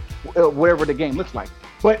mechanic, whatever the game looks like.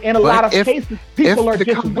 But in a lot of cases, people are the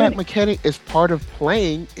just comeback winning. mechanic is part of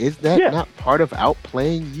playing. Is that not part of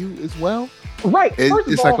outplaying you as well? Right.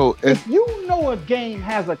 First of all, if you know a game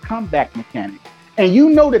has a comeback mechanic, and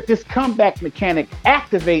you know that this comeback mechanic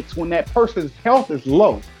activates when that person's health is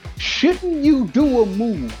low, shouldn't you do a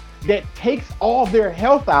move that takes all their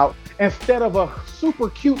health out instead of a super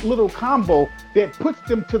cute little combo that puts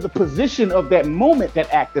them to the position of that moment that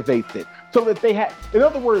activates it? So that they have, in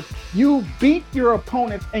other words, you beat your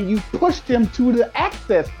opponents and you push them to the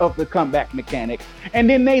access of the comeback mechanic, and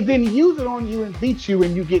then they use it on you and beat you,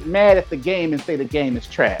 and you get mad at the game and say the game is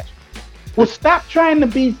trash. Well, stop trying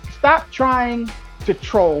to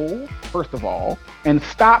troll, first of all, and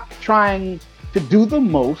stop trying to do the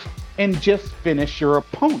most and just finish your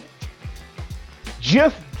opponent.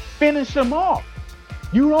 Just finish them off.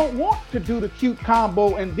 You don't want to do the cute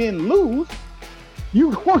combo and then lose.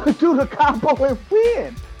 You want to do the combo and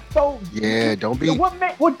win. So yeah, don't be.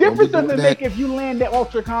 What difference does it make if you land that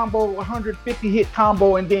ultra combo, 150 hit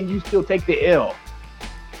combo, and then you still take the L?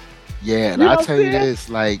 Yeah, and I'll tell you this: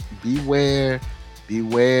 like, beware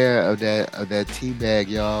of that teabag,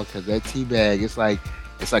 y'all, because that teabag, it's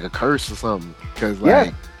like a curse or something. Because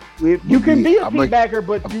like, you can be a teabagger,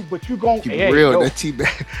 but you gon' keep it real. That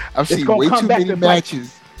teabag, I've seen way too many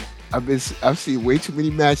matches. I've seen way too many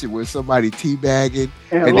matches where somebody teabagging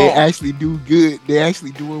and they actually do good. They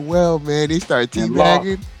actually doing well, man. They start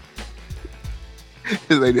teabagging.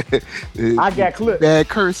 Like I got clips. Bad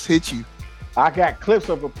curse hit you. I got clips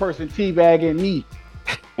of a person teabagging me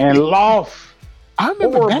and lost. I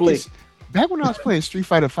remember back when I was playing Street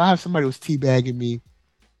Fighter V, somebody was teabagging me,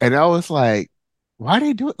 and I was like, "Why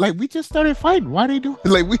they do it? Like we just started fighting. Why they do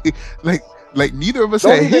it? Like neither of us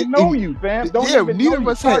had hit. Know you, fam. Neither of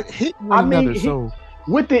us had hit one another. So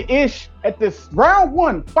with the ish at this round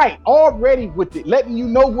one fight already with it, letting you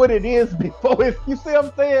know what it is before it. You see what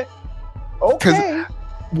I'm saying? Okay.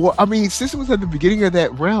 Well, I mean, since it was at the beginning of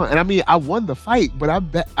that round, and I mean, I won the fight, but I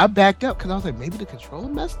backed up because I was like, maybe the controller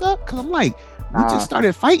messed up. Because I'm like, we just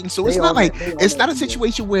started fighting, so it's not like it's not a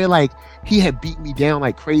situation where like he had beat me down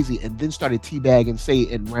like crazy and then started teabagging, say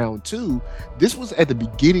in round two. This was at the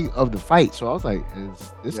beginning of the fight, so I was like,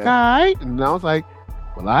 is this guy? And I was like,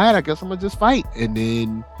 well, all right, I guess I'm gonna just fight. And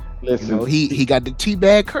then he got the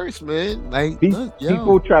teabag curse, man. Like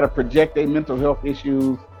people try to project their mental health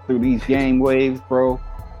issues through these game waves, bro.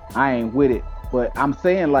 I ain't with it, but I'm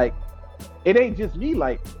saying like it ain't just me.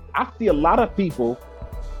 Like I see a lot of people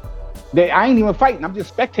that I ain't even fighting. I'm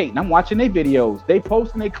just spectating. I'm watching their videos. They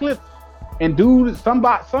posting their clips, and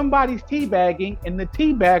somebody's teabagging, and the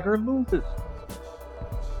teabagger loses,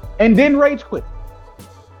 and then rage quit.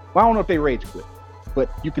 Well, I don't know if they rage quit,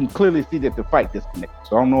 but you can clearly see that the fight disconnected.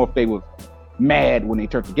 So I don't know if they was mad when they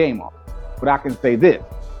turned the game off, but I can say this.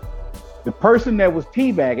 The person that was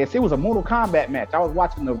teabagging, it was a Mortal Kombat match. I was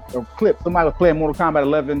watching the clip. Somebody was playing Mortal Kombat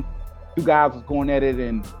 11. Two guys was going at it,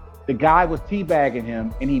 and the guy was teabagging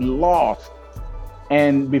him, and he lost.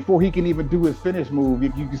 And before he can even do his finish move,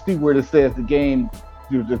 you can see where it says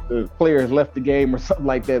the player has left the game or something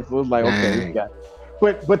like that. So it's like, okay, this guy.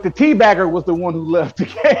 But the teabagger was the one who left the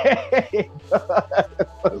game.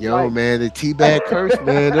 Man, the teabag curse,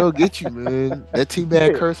 man, they'll get you, man. That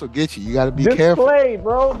teabag curse will get you. You got to be careful. Play,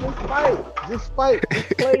 bro. Just fight.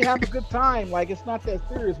 Just play. Have a good time. Like, it's not that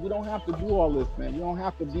serious. We don't have to do all this, man. You don't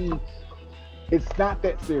have to be. It's not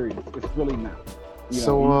that serious. It's really not.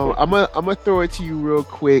 So I'm gonna throw it to you real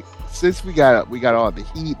quick. Since we got all the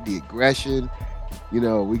heat, the aggression, we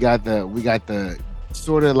got the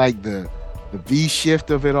sort of like the V shift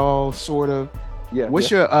of it all, sort of. Yeah.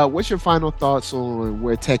 What's your final thoughts on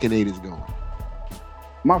where Tekken 8 is going?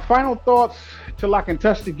 My final thoughts, till I can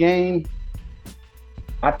touch the game,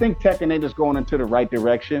 I think Tekken 8 is going into the right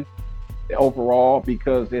direction overall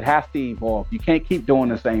because it has to evolve. You can't keep doing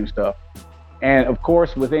the same stuff. And of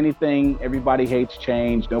course, with anything, everybody hates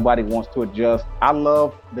change. Nobody wants to adjust. I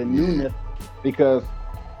love the newness because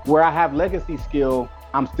where I have legacy skill,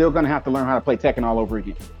 I'm still going to have to learn how to play Tekken all over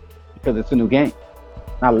again because it's a new game.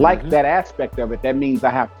 And I like that aspect of it. That means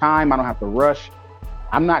I have time. I don't have to rush.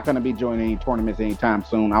 I'm not going to be joining any tournaments anytime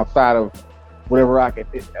soon outside of whatever I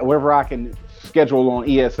can schedule on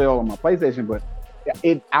ESL on my PlayStation. But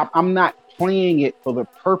I'm not playing it for the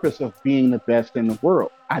purpose of being the best in the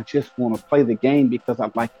world. I just want to play the game because I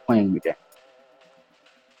like playing the game.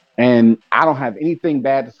 And I don't have anything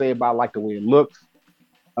bad to say about like the way it looks.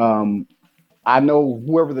 Um, I know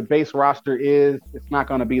whoever the base roster is, it's not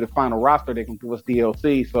going to be the final roster. They can give us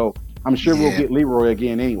DLC, so I'm sure we'll Yeah. get Leroy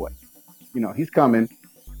again anyway. He's coming.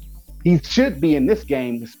 He should be in this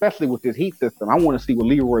game, especially with this heat system. I want to see what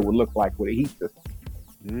Leroy would look like with a heat system.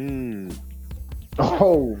 Mm.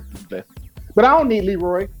 Oh, but I don't need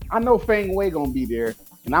Leroy. I know Feng Wei gonna be there,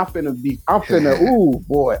 and I'm finna. Ooh,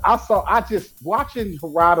 boy! I just watching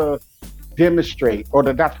Harada demonstrate, or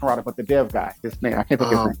the not Harada, but the dev guy. His name, I can't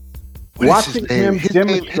think of his name. What is his Watching name? him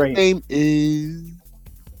demonstrate. His name is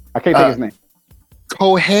I can't think of his name.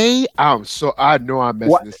 Kohei. I know I'm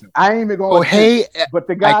messing this up. I ain't even going to Kohei but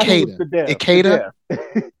the guy who was Ikeda. the dev. Ikeda? The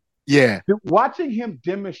dev. Yeah. Watching him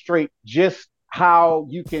demonstrate just how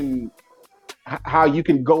you can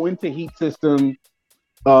go into heat system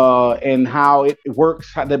and how it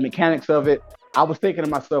works, how the mechanics of it. I was thinking to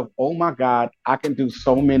myself, oh my God, I can do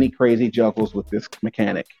so many crazy juggles with this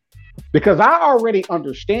mechanic. Because I already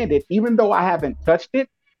understand it, even though I haven't touched it,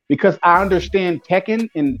 because I understand Tekken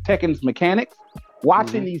and Tekken's mechanics.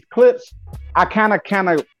 Watching these clips, I kind of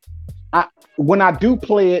when I do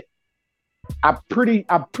play it, I'm pretty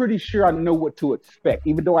sure I know what to expect,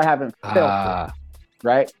 even though I haven't felt it.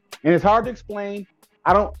 Right? And it's hard to explain.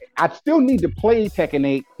 I still need to play Tekken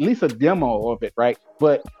 8, at least a demo of it, right?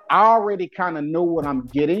 But I already kind of know what I'm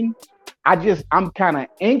getting. I'm kind of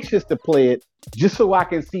anxious to play it just so I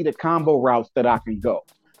can see the combo routes that I can go.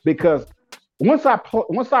 Because once I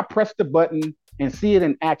press the button and see it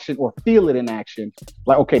in action or feel it in action,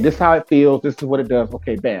 like, okay, this is how it feels, this is what it does,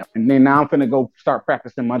 okay, bam. And then now I'm gonna go start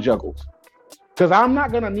practicing my juggles. Because I'm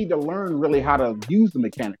not gonna need to learn really how to use the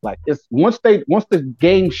mechanic. Like it's once the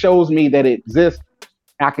game shows me that it exists,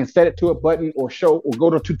 I can set it to a button or go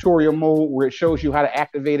to tutorial mode where it shows you how to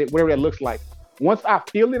activate it, whatever that looks like. Once I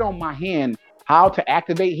feel it on my hand how to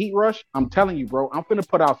activate Heat Rush, I'm telling you, bro, I'm finna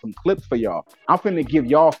put out some clips for y'all. I'm finna give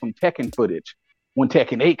y'all some Tekken footage when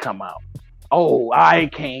Tekken 8 come out. Oh, I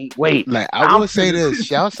can't wait. Like I will say this,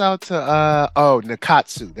 shouts out to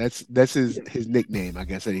Nakatsu. That's his nickname, I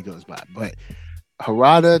guess, that he goes by. But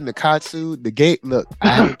Harada, Nakatsu, the game. Look, I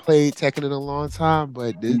haven't played Tekken in a long time,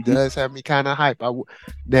 but this does have me kind of hype.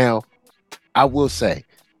 Now, I will say,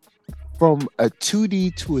 from a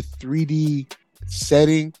 2D to a 3D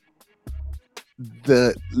setting,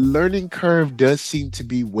 the learning curve does seem to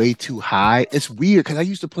be way too high. It's weird because I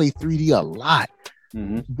used to play 3D a lot,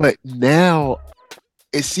 but now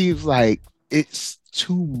it seems like it's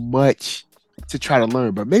too much to try to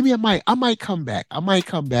learn. But maybe I might come back. I might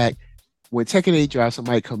come back. When Tekken 8 drops, I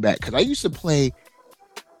might come back because I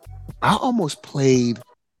almost played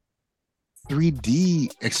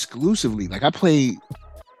 3D exclusively. Like I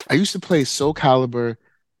used to play Soul Calibur,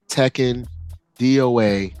 Tekken,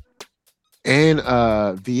 DOA, and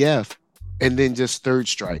VF, and then just Third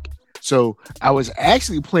Strike. So I was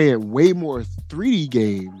actually playing way more 3D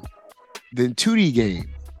games than 2D games.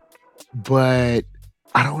 But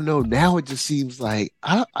I don't know. Now it just seems like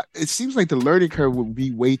the learning curve would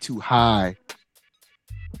be way too high.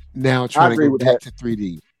 Now trying to go back to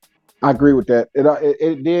 3D. I agree with that.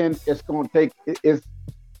 Then it's going to take it's.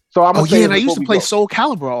 So I'm gonna say. And I used to play Soul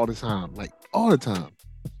Calibur all the time, like all the time.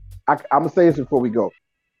 I'm gonna say this before we go.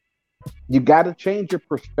 You got to change your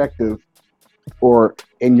perspective,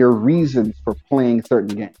 and your reasons for playing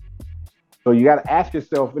certain games. So you got to ask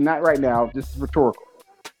yourself, and not right now. This is rhetorical.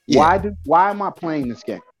 Yeah. Why am I playing this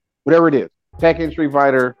game? Whatever it is, Tekken, Street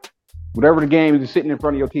Fighter, whatever the game is sitting in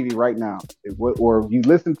front of your TV right now, or you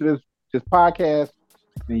listen to this podcast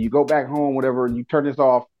and you go back home, whatever, and you turn this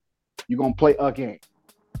off, you're gonna play a game.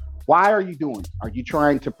 Why are you doing it? Are you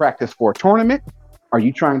trying to practice for a tournament? Are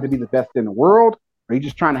you trying to be the best in the world? Or are you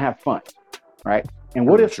just trying to have fun? Right? And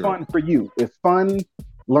what is fun for you? Is fun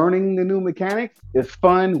learning the new mechanics? Is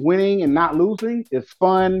fun winning and not losing? Is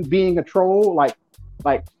fun being a troll? Like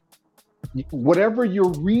whatever your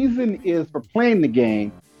reason is for playing the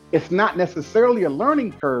game, it's not necessarily a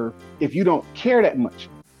learning curve if you don't care that much.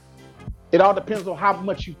 It all depends on how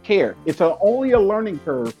much you care. It's only a learning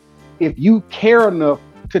curve if you care enough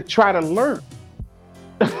to try to learn.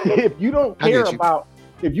 If you don't care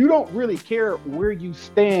if you don't really care where you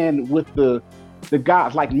stand with the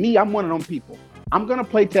gods, like me, I'm one of them people. I'm gonna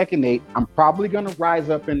play Tekken 8. I'm probably gonna rise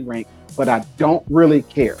up in rank, but I don't really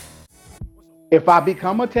care. If I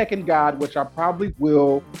become a Tekken god, which I probably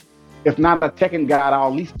will, if not a Tekken god, I'll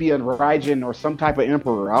at least be a Raijin or some type of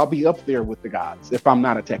emperor. I'll be up there with the gods if I'm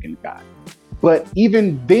not a Tekken god. But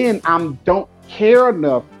even then, I don't care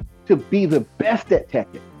enough to be the best at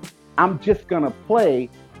Tekken. I'm just going to play,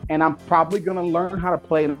 and I'm probably going to learn how to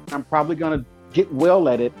play, and I'm probably going to get well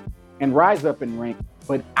at it and rise up in rank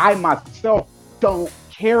but I myself don't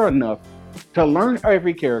care enough to learn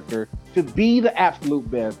every character, to be the absolute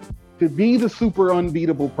best, to be the super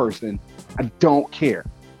unbeatable person. I don't care.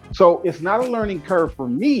 So it's not a learning curve for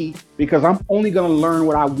me because I'm only going to learn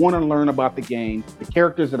what I want to learn about the game, the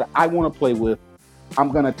characters that I want to play with.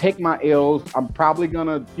 I'm going to take my L's. I'm probably going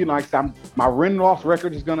to, like I said, my win loss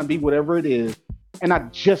record is going to be whatever it is. And I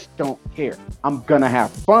just don't care. I'm going to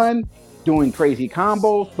have fun doing crazy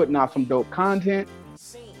combos, putting out some dope content.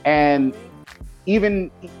 And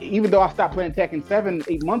even though I stopped playing Tekken 7,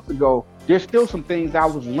 8 months ago, there's still some things I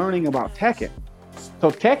was learning about Tekken.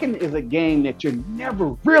 So Tekken is a game that you're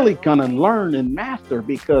never really gonna learn and master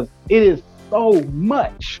because it is so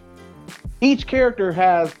much. Each character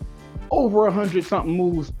has over 100 something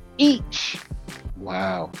moves each.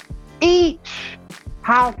 Wow. Each.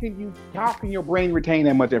 How can your brain retain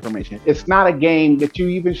that much information? It's not a game that you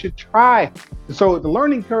even should try. So the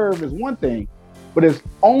learning curve is one thing, but it's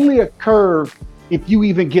only a curve if you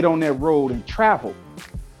even get on that road and travel.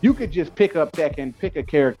 You could just pick up Tekken, pick a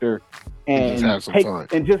character, and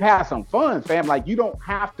just have some fun, fam. Like you don't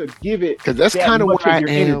have to give it because that's kind of where I am.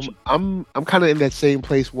 Energy. I'm kind of in that same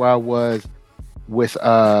place where I was with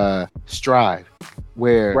Strive,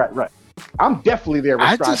 where right. I'm definitely there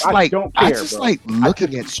with Strive. I don't care, I just like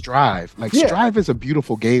looking at Strive. Like Strive is a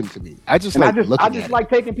beautiful game to me. I just like looking at it. I just like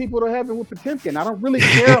taking people to heaven with Potemkin. I don't really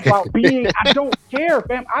care about being. I don't care,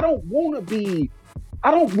 fam. I don't want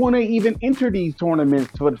to even enter these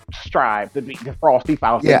tournaments for Strive to be the Frosty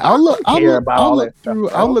Faust. Yeah, I'll look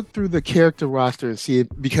through the character roster and see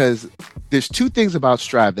it because there's two things about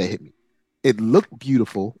Strive that hit me. It looked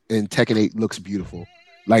beautiful, and Tekken 8 looks beautiful.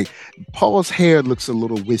 Like Paul's hair looks a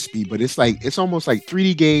little wispy, but it's almost like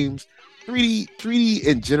 3D games. 3D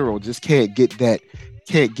in general just can't get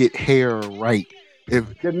hair right. It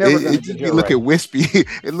just be looking wispy.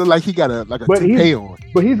 It looked like he got a toupee on.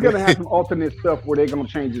 But he's gonna have some alternate stuff where they're gonna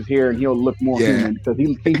change his hair and he'll look more human because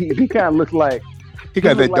he kind of looks like he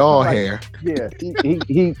got that doll hair. Yeah,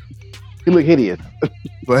 he look hideous.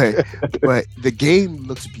 but the game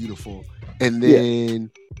looks beautiful, and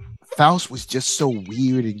then Faust was just so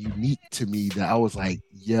weird and unique to me that I was like,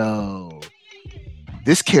 yo,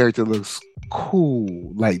 this character looks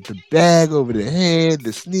cool. Like the bag over the head,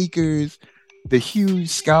 the sneakers, the huge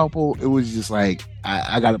scalpel. It was just like,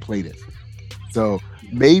 I gotta play this. So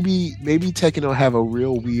maybe Tekken will have a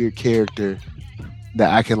real weird character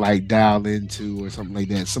that I can like dial into or something like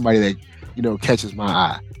that. Somebody that, catches my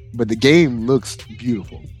eye. But the game looks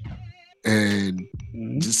beautiful. And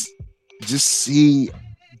just see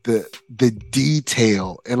the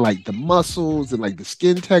detail and like the muscles and like the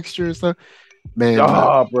skin texture and stuff. Man,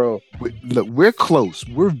 bro. Look, we're close.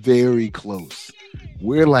 We're very close.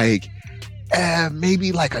 We're like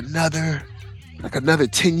maybe like another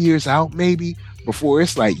 10 years out, maybe, before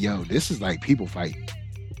it's like, yo, this is like people fighting.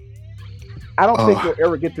 I don't think we'll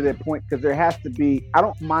ever get to that point because there has to be. I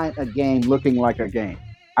don't mind a game looking like a game.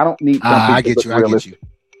 I don't need. I get you.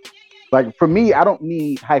 Like for me, I don't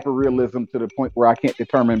need hyper realism to the point where I can't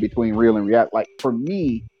determine between real and reality. Like for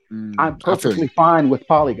me, I'm perfectly fine with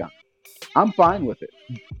polygon. I'm fine with it.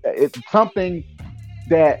 It's something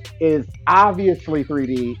that is obviously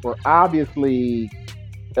 3D or obviously,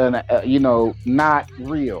 not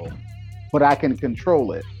real, but I can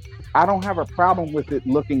control it. I don't have a problem with it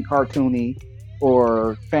looking cartoony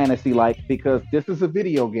or fantasy-like because this is a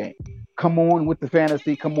video game. Come on with the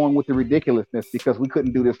fantasy, come on with the ridiculousness because we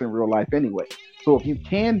couldn't do this in real life anyway. So if you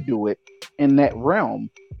can do it in that realm,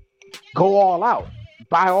 go all out.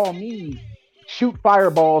 By all means, shoot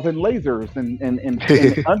fireballs and lasers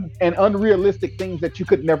and unrealistic things that you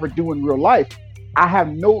could never do in real life. I have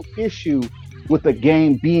no issue with a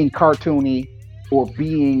game being cartoony or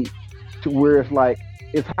being to where it's like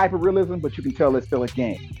it's hyper realism, but you can tell it's still a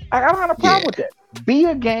game. I don't have a problem with that. Be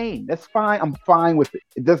a game. That's fine. I'm fine with it.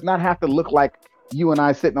 It does not have to look like you and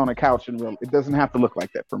I sitting on a couch in real. It doesn't have to look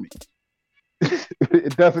like that for me.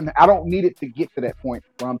 It doesn't. I don't need it to get to that point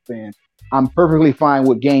where I'm saying I'm perfectly fine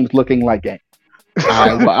with games looking like games. All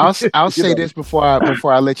right. Well, I'll say this before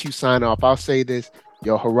I let you sign off. I'll say this,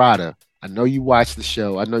 yo, Harada. I know you watch the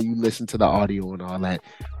show. I know you listen to the audio and all that.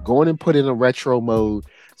 Go in and put in a retro mode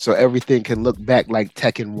so everything can look back like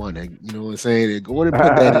Tekken 1. You know what I'm saying? And go in and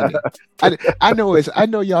put that in there. I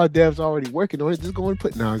know y'all devs already working on it. Just go and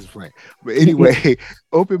put no, I'm just playing. But anyway,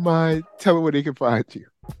 Open Mind, tell them where they can find you.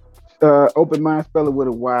 Open Mind, spell it with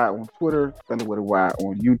a Y on Twitter, spell it with a Y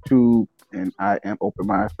on YouTube, and I am Open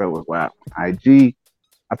Mind, spell it with Y on IG.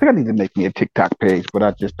 I think I need to make me a TikTok page, but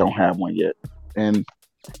I just don't have one yet. And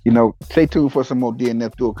stay tuned for some more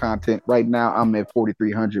DNF Duel content. Right now, I'm at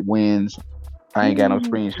 4,300 wins. I ain't got no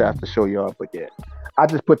screenshots to show y'all, but yeah, I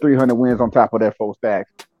just put 300 wins on top of that 4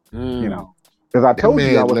 stacks. You know, because I That told you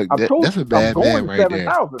man, look, I told that's a you I'm bad man going right there.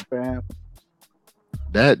 7,000, fam.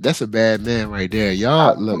 That's a bad man right there. I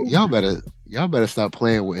Y'all look, told you. y'all better stop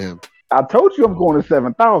playing with him. I told you I'm going to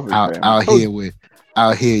 7,000, Out fam. I out told here with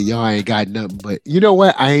out here, y'all ain't got nothing. But you know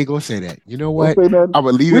what? I ain't gonna say that. You know you. Don't what? say nothing. I'm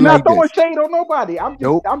gonna leave We're it not like throwing this. shade on nobody.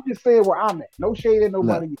 Nope. I'm just saying where I'm at. No shade at Look,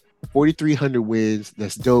 nobody. 4,300 wins.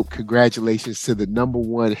 That's dope. Congratulations to the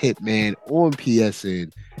 #1 hitman on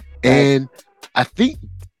PSN, Thanks. and I think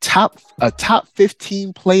top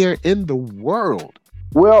 15 player in the world.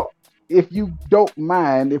 Well, if you don't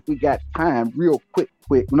mind, if we got time, real quick.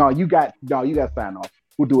 No, you got to sign off.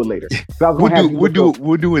 We'll do it later. So I was gonna have you look up.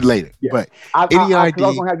 We'll do it later. Yeah. But Because any I was ID?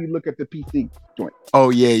 gonna have you look at the PC joint.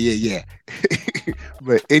 Oh yeah.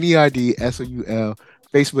 But any ID, SOUL,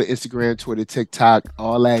 Facebook, Instagram, Twitter, TikTok,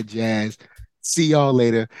 all that jazz. See y'all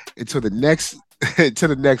later. Until the next until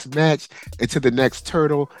the next match, until the next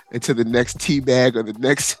turtle, until the next tea bag, or the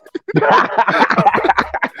next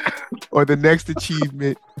or the next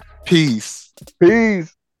achievement. Peace.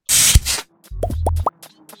 Peace.